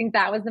 I think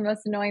that was the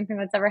most annoying thing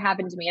that's ever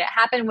happened to me. And it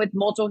happened with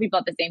multiple people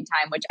at the same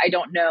time, which I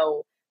don't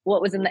know what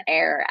was in the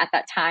air at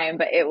that time,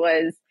 but it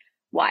was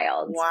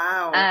wild.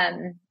 Wow.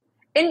 And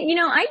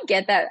I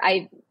get that.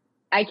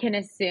 I can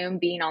assume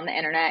being on the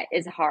internet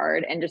is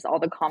hard and just all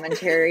the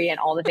commentary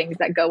and all the things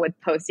that go with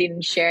posting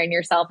and sharing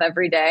yourself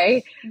every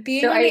day.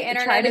 Being on the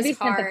internet try to is be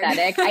hard.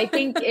 Sympathetic. I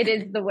think it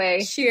is the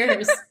way.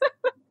 Cheers.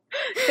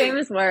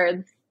 Famous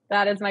words.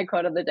 That is my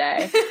quote of the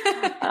day.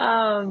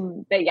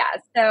 But yeah,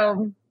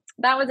 so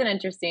that was an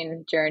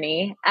interesting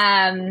journey.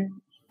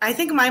 I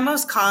think my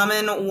most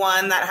common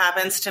one that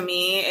happens to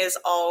me is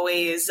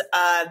always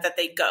that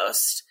they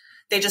ghost.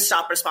 They just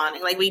stop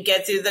responding. Like we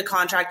get through the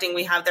contracting,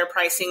 we have their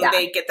pricing,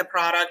 they get the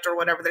product or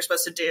whatever they're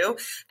supposed to do.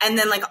 And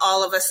then like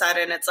all of a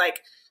sudden it's like,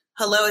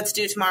 hello, it's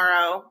due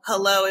tomorrow.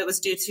 Hello, it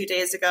was due 2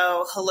 days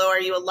ago. Hello, are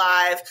you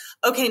alive?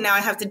 Okay, now I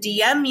have to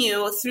DM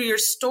you through your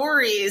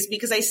stories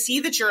because I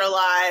see that you're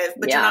alive,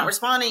 but you're not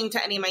responding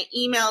to any of my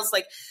emails.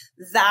 Like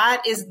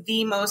that is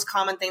the most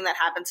common thing that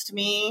happens to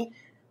me.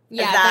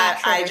 Yeah,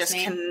 that I just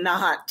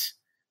cannot.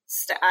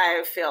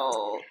 I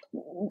feel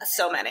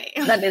so many.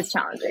 That is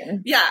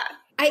challenging. Yeah.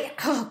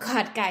 Oh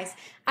God, guys.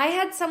 I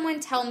had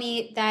someone tell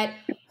me that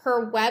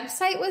her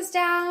website was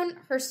down,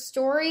 her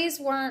stories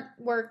weren't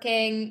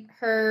working,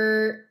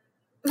 her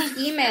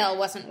email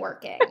wasn't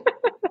working.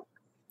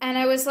 And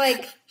I was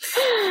like,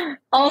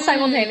 all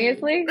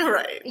simultaneously?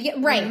 Right. Yeah,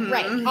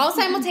 right. All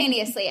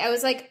simultaneously. I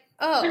was like,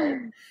 oh,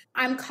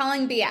 I'm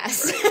calling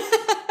BS.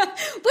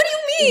 What do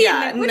you mean?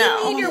 Yeah, what do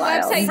you mean your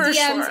website for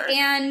DMs sure.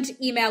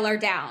 and email are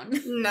down?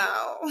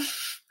 No,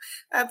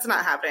 that's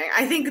not happening.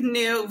 I think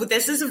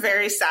this is a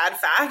very sad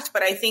fact,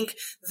 but I think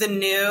the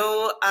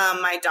new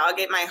my dog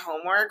ate my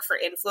homework for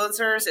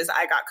influencers is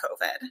I got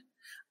COVID.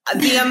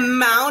 The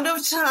amount of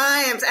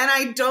times, and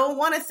I don't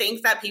want to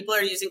think that people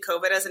are using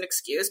COVID as an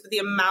excuse, but the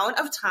amount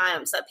of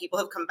times that people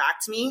have come back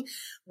to me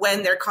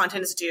when their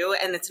content is due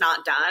and it's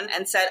not done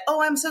and said,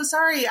 oh, I'm so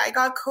sorry, I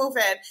got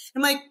COVID.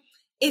 I'm like,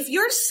 if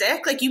you're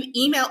sick, like you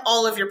email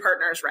all of your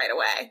partners right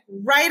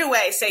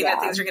away saying that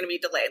things are going to be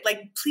delayed.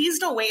 Like, please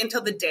don't wait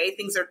until the day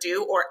things are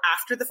due or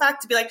after the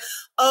fact to be like,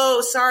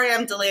 oh, sorry,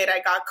 I'm delayed. I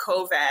got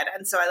COVID.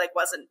 And so I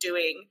wasn't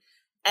doing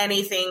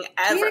anything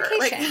ever.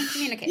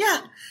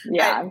 Communication.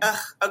 Yeah.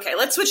 Okay.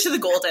 Let's switch to the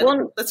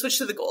golden.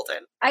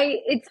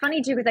 It's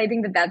funny too, because I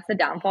think that's the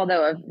downfall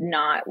though of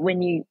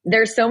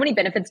there's so many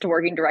benefits to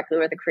working directly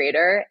with a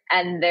creator,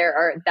 and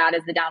that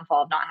is the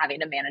downfall of not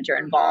having a manager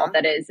involved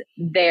that is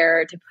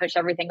there to push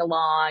everything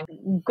along.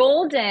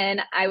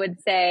 Golden, I would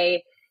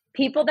say,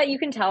 people that you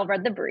can tell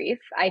read the brief.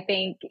 I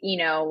think,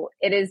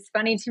 it is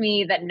funny to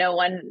me that no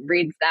one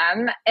reads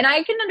them. And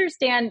I can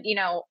understand,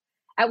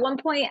 at one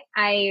point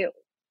I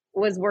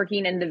was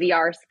working in the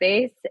VR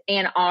space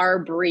and our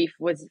brief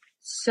was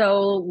so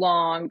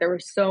long. There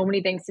were so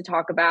many things to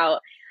talk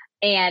about,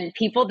 and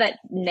people that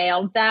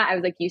nailed that, I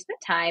was like, you spent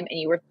time and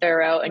you were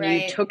thorough and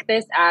you took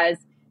this as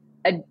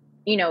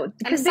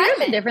because there's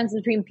a difference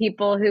between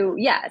people who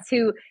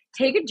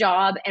take a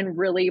job and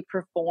really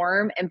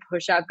perform and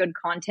push out good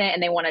content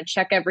and they want to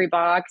check every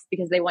box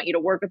because they want you to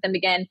work with them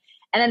again.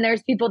 And then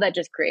there's people that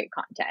just create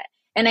content.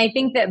 And I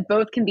think that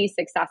both can be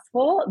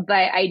successful,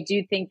 but I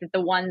do think that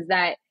the ones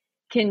that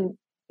can,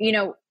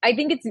 I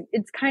think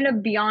it's kind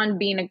of beyond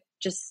being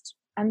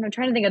I'm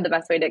trying to think of the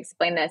best way to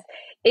explain this.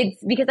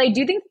 It's because I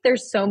do think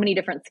there's so many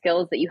different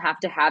skills that you have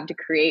to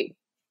create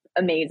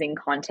amazing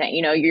content.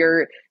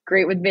 You're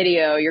great with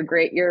video,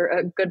 you're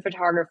a good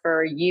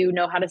photographer, you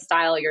know how to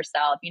style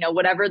yourself,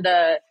 whatever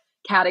the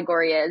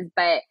category is.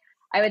 But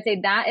I would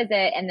say that is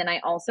it. And then I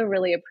also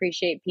really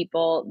appreciate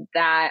people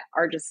that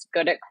are just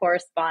good at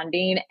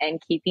corresponding and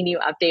keeping you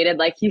updated,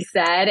 like you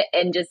said,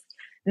 and just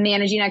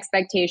managing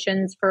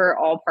expectations for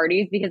all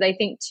parties. Because I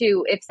think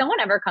too, if someone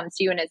ever comes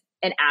to you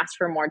and asks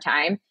for more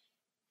time,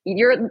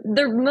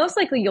 they're most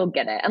likely you'll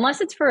get it.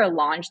 Unless it's for a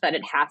launch that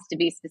it has to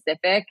be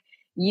specific,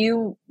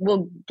 you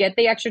will get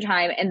the extra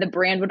time, and the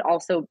brand would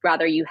also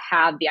rather you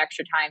have the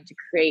extra time to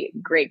create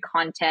great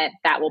content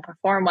that will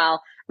perform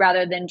well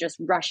rather than just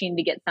rushing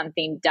to get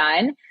something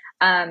done.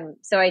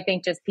 So I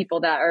think just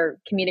people that are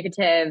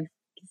communicative,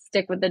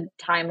 stick with the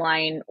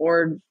timeline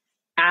or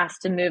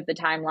ask to move the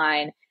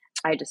timeline,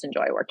 I just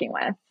enjoy working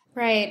with.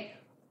 Right.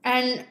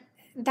 And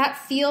that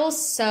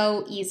feels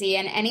so easy.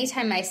 And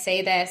anytime I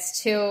say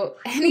this to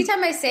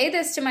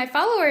my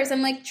followers,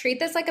 I'm like, treat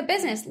this like a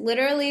business.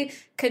 Literally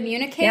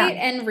communicate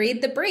and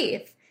read the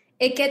brief.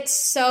 It gets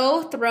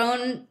so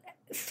thrown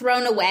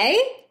away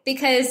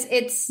because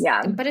it's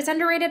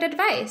underrated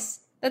advice.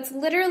 That's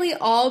literally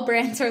all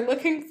brands are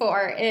looking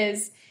for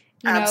is,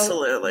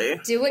 absolutely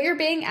do what you're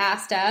being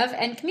asked of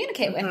and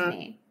communicate with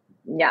me.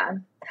 Yeah.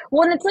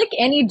 Well, and it's like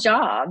any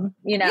job,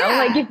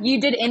 like if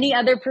you did any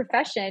other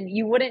profession,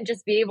 you wouldn't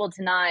just be able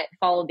to not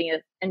follow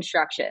the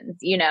instructions.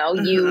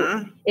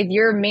 If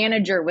your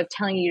manager was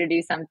telling you to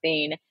do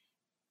something,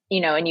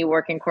 and you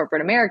work in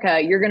corporate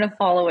America, you're going to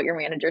follow what your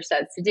manager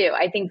says to do.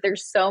 I think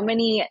there's so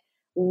many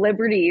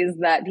liberties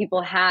that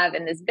people have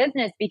in this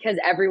business because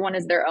everyone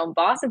is their own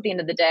boss at the end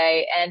of the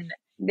day, and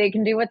they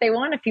can do what they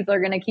want if people are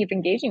going to keep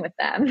engaging with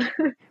them.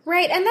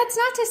 Right. And that's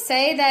not to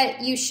say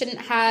that you shouldn't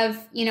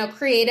have,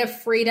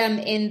 creative freedom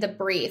in the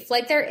brief.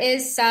 Like there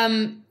is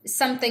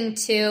something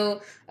to,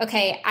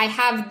 okay, I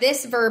have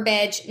this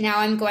verbiage. Now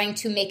I'm going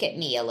to make it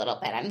me a little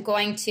bit. I'm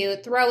going to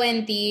throw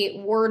in the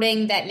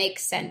wording that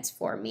makes sense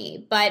for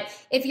me. But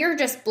if you're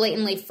just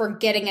blatantly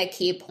forgetting a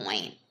key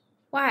point,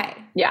 why?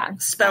 Yeah.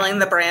 Spelling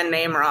the brand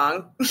name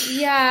wrong.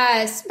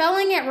 Yeah.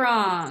 Spelling it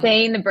wrong.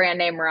 Saying the brand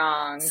name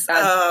wrong.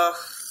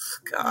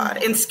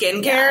 God. In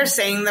skincare,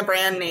 saying the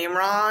brand name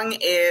wrong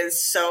is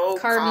so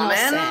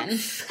common.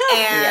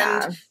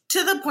 And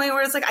to the point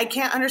where it's like, I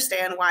can't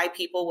understand why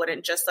people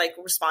wouldn't just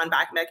respond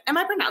back and be like, am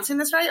I pronouncing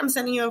this right? I'm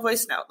sending you a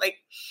voice note. Like,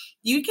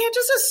 you can't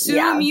just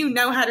assume you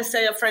know how to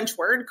say a French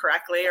word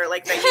correctly or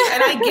that you,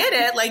 and I get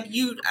it. Like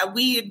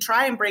we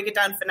try and break it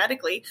down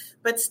phonetically,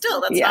 but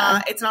still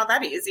it's not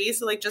that easy.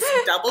 So just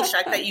double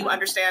check that you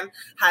understand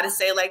how to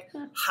say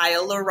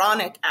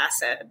hyaluronic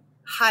acid.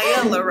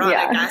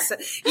 Acid.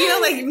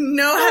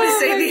 Know how to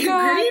say the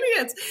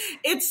ingredients.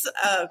 It's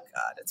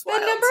it's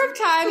wild. The number of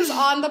times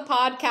on the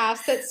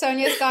podcast that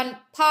Sonia's gone,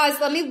 pause,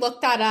 let me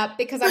look that up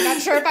because I'm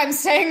not sure if I'm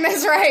saying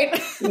this right.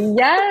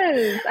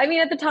 Yes. I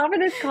mean, at the top of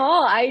this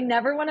call, I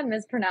never want to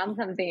mispronounce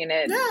something.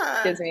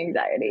 It gives me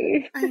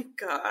anxiety. My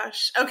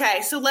gosh.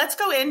 Okay, so let's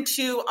go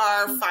into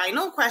our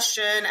final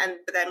question and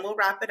then we'll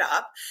wrap it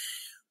up.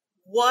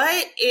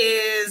 What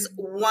is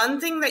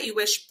one thing that you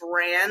wish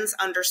brands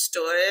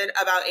understood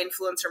about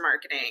influencer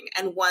marketing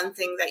and one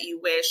thing that you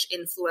wish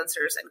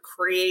influencers and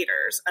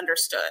creators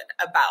understood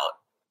about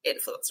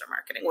influencer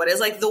marketing? What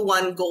is like the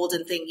one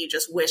golden thing you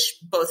just wish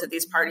both of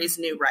these parties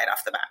knew right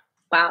off the bat?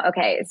 Wow.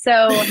 Okay.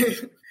 So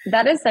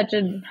that is such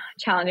a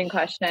challenging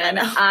question.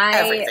 Because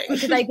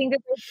I think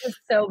that there's just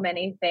so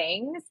many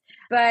things,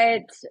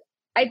 but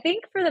I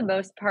think for the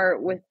most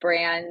part with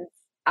brands,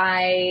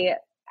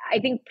 I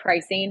think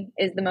pricing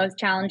is the most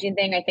challenging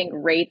thing. I think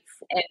rates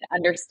and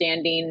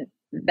understanding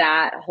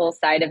that whole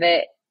side of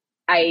it,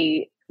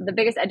 the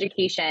biggest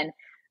education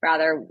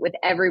rather with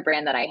every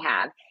brand that I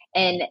have,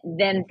 and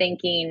then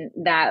thinking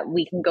that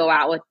we can go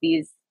out with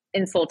these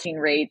insulting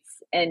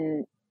rates,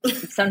 and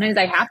sometimes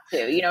I have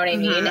to, you know what I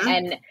mean?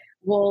 And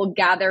we'll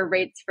gather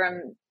rates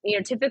from,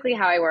 typically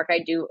how I work,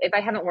 if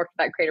I haven't worked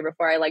with that creator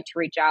before, I like to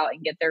reach out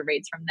and get their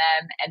rates from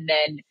them and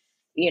then,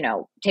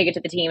 take it to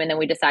the team, and then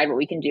we decide what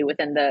we can do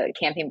within the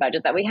campaign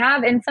budget that we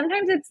have. And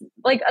sometimes it's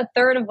like a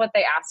third of what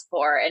they ask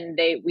for, and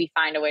we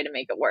find a way to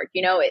make it work.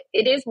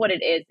 It is what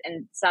it is.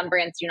 And some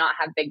brands do not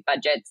have big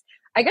budgets.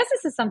 I guess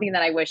this is something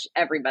that I wish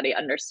everybody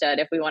understood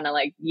if we want to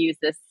like use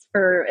this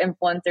for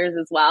influencers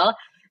as well.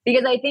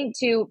 Because I think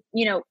too,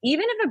 even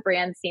if a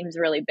brand seems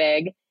really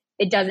big,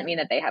 it doesn't mean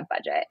that they have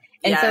budget.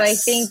 And so I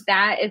think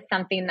that is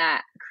something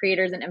that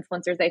creators and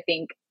influencers, I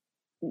think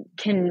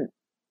can,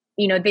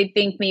 they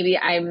think maybe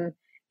I'm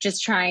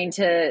just trying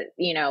to,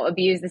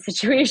 abuse the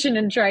situation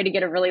and try to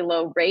get a really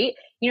low rate.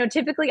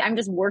 Typically I'm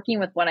just working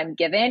with what I'm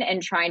given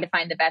and trying to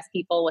find the best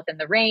people within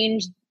the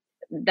range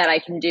that I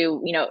can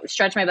do,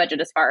 stretch my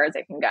budget as far as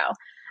it can go.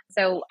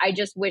 So I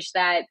just wish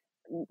that,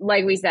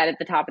 like we said at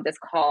the top of this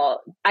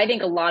call, I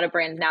think a lot of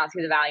brands now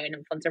see the value in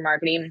influencer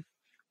marketing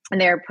and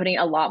they're putting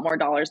a lot more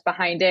dollars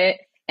behind it.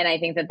 And I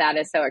think that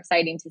is so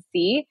exciting to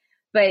see.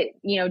 But,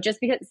 just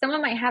because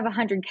someone might have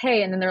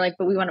 100K and then they're like,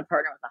 but we want to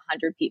partner with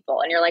 100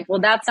 people. And you're like, well,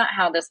 that's not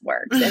how this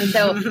works. And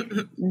so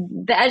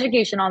the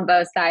education on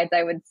both sides,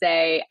 I would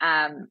say,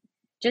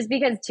 just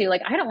because too,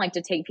 like, I don't like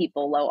to take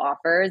people low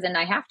offers, and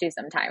I have to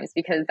sometimes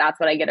because that's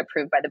what I get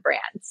approved by the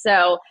brand.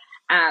 So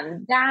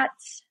that,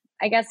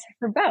 I guess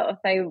for both,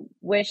 I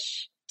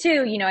wish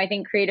too, I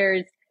think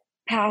creators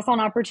pass on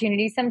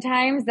opportunities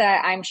sometimes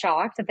that I'm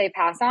shocked that they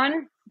pass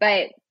on,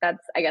 but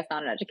that's, I guess,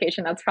 not an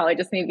education. That's probably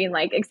just me being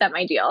like, accept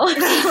my deal. Work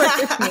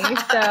with me.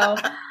 So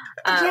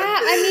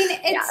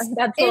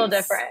that's a little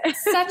different.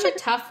 Such a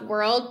tough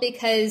world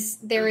because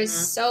there is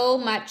so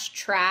much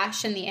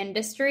trash in the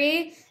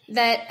industry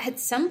that at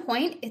some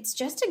point it's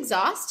just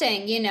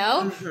exhausting,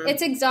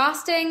 It's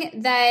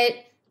exhausting that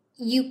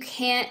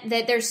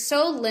that there's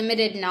so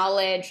limited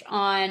knowledge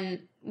on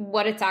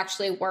what it's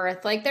actually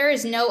worth. Like there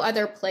is no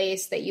other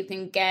place that you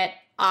can get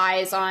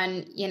eyes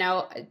on,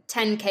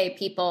 10K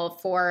people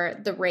for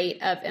the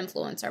rate of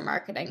influencer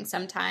marketing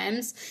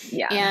sometimes.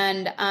 Yeah.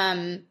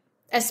 And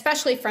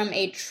especially from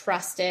a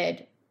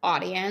trusted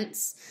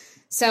audience.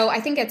 So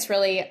I think it's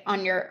really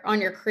on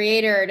your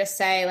creator to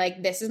say,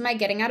 like, this is my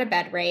getting out of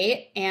bed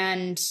rate,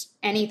 and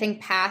anything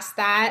past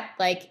that,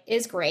 like,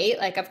 is great.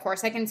 Like, of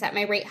course I can set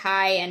my rate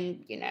high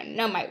and,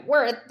 know my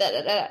worth,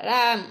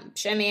 I'm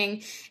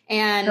shimmying.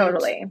 And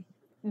totally,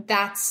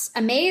 that's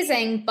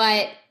amazing.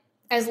 But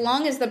as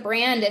long as the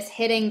brand is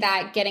hitting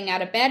that getting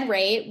out of bed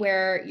rate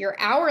where your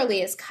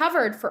hourly is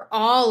covered for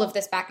all of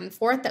this back and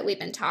forth that we've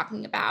been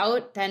talking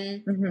about,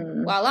 then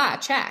voila,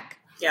 check.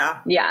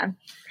 Yeah. Yeah.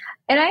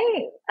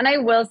 And I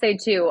will say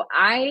too,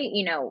 I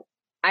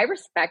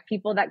respect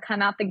people that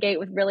come out the gate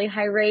with really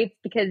high rates,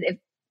 because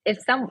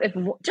if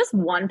just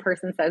one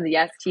person says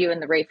yes to you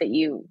and the rate that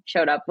you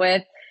showed up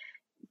with,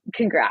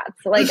 congrats.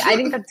 Like, I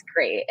think that's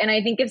great. And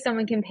I think if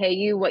someone can pay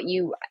you what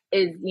you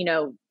is,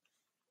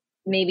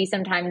 maybe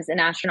sometimes an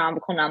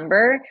astronomical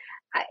number,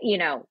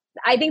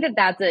 I think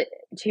that's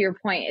to your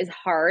point, is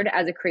hard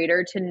as a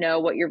creator to know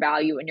what your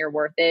value and your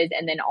worth is,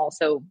 and then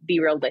also be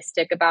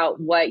realistic about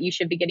what you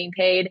should be getting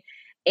paid.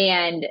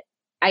 And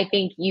I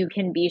think you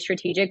can be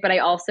strategic, but I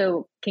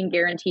also can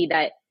guarantee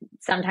that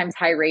sometimes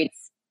high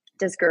rates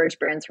discourage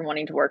brands from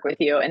wanting to work with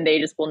you, and they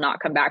just will not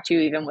come back to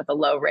you even with a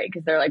low rate,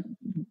 because they're like,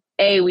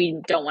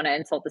 we don't want to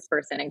insult this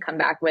person and come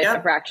back with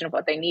a fraction of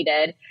what they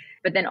needed.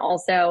 But then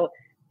also,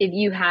 if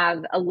you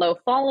have a low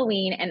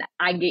following and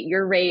I get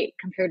your rate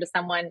compared to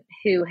someone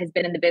who has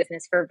been in the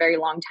business for a very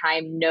long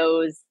time,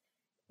 knows,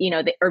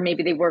 or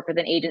maybe they work with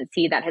an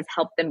agency that has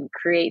helped them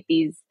create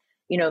these,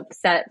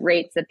 set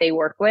rates that they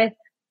work with,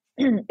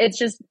 it's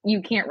just,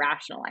 you can't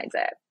rationalize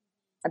it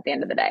at the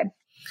end of the day.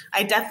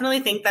 I definitely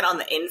think that on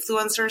the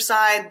influencer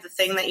side, the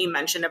thing that you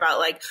mentioned about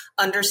like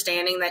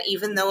understanding that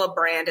even though a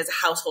brand is a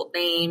household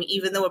name,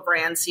 even though a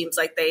brand seems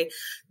like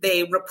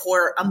they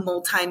report a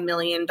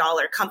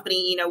multi-million-dollar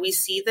company, we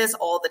see this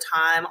all the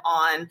time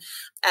on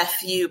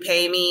F You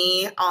Pay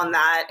Me, on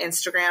that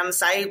Instagram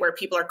site where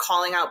people are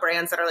calling out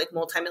brands that are like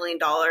multi-million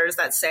dollars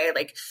that say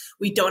like,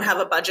 we don't have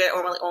a budget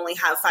or we only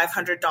have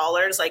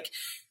 $500. Like,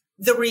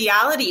 the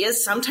reality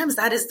is sometimes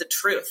that is the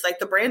truth. Like,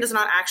 the brand is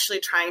not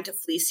actually trying to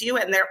fleece you.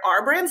 And there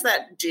are brands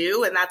that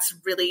do. And that's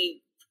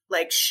really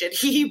like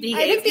shitty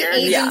behavior.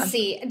 I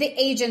think the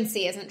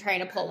agency isn't trying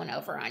to pull one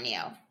over on you.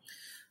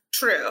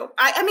 True.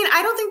 I mean,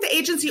 I don't think the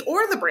agency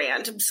or the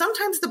brand,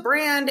 sometimes the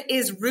brand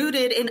is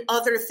rooted in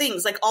other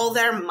things. Like all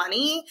their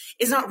money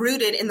is not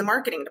rooted in the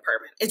marketing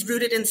department. It's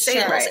rooted in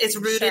sales. Sure, it's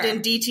rooted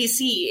in DTC.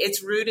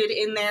 It's rooted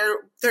in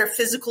their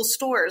physical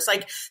stores.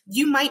 Like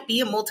you might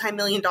be a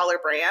multi-million-dollar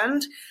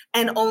brand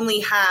and only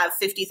have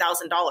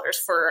 $50,000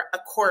 for a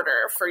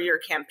quarter for your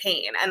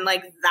campaign. And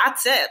like,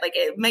 that's it. Like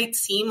it might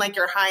seem like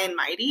you're high and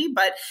mighty,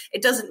 but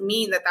it doesn't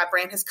mean that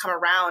brand has come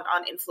around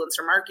on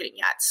influencer marketing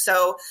yet.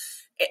 So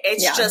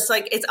it's just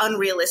like, it's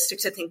unrealistic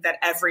to think that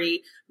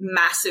every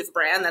massive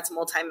brand that's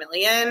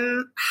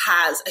multi-million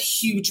has a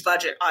huge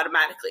budget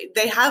automatically.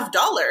 They have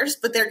dollars,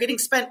 but they're getting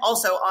spent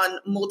also on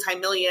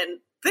multi-million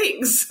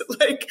things,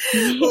 like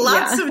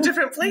lots of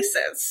different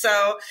places.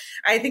 So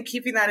I think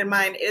keeping that in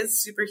mind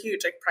is super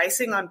huge. Like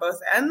pricing on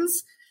both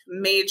ends,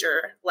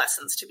 major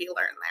lessons to be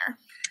learned there.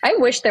 I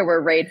wish there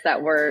were rates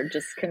that were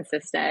just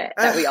consistent,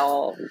 that we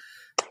all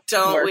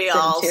don't we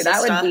all?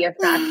 That would be a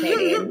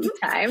fascinating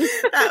time.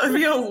 That would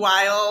be a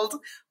wild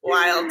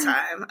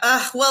time.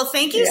 Well,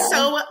 thank you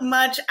so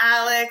much,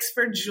 Alex,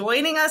 for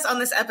joining us on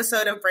this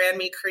episode of Brand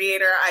Me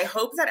Creator. I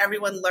hope that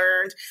everyone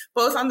learned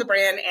both on the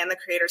brand and the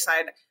creator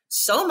side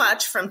so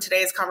much from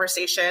today's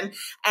conversation.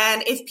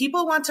 And if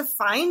people want to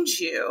find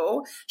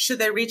you, should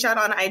they reach out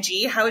on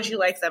IG? How would you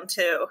like them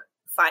to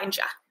find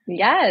you?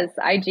 Yes,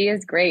 IG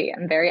is great.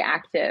 I'm very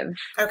active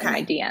in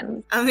my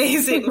DMs.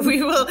 Amazing.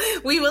 We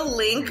will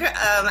link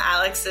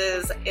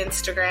Alex's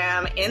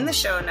Instagram in the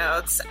show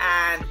notes,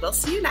 and we'll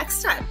see you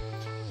next time.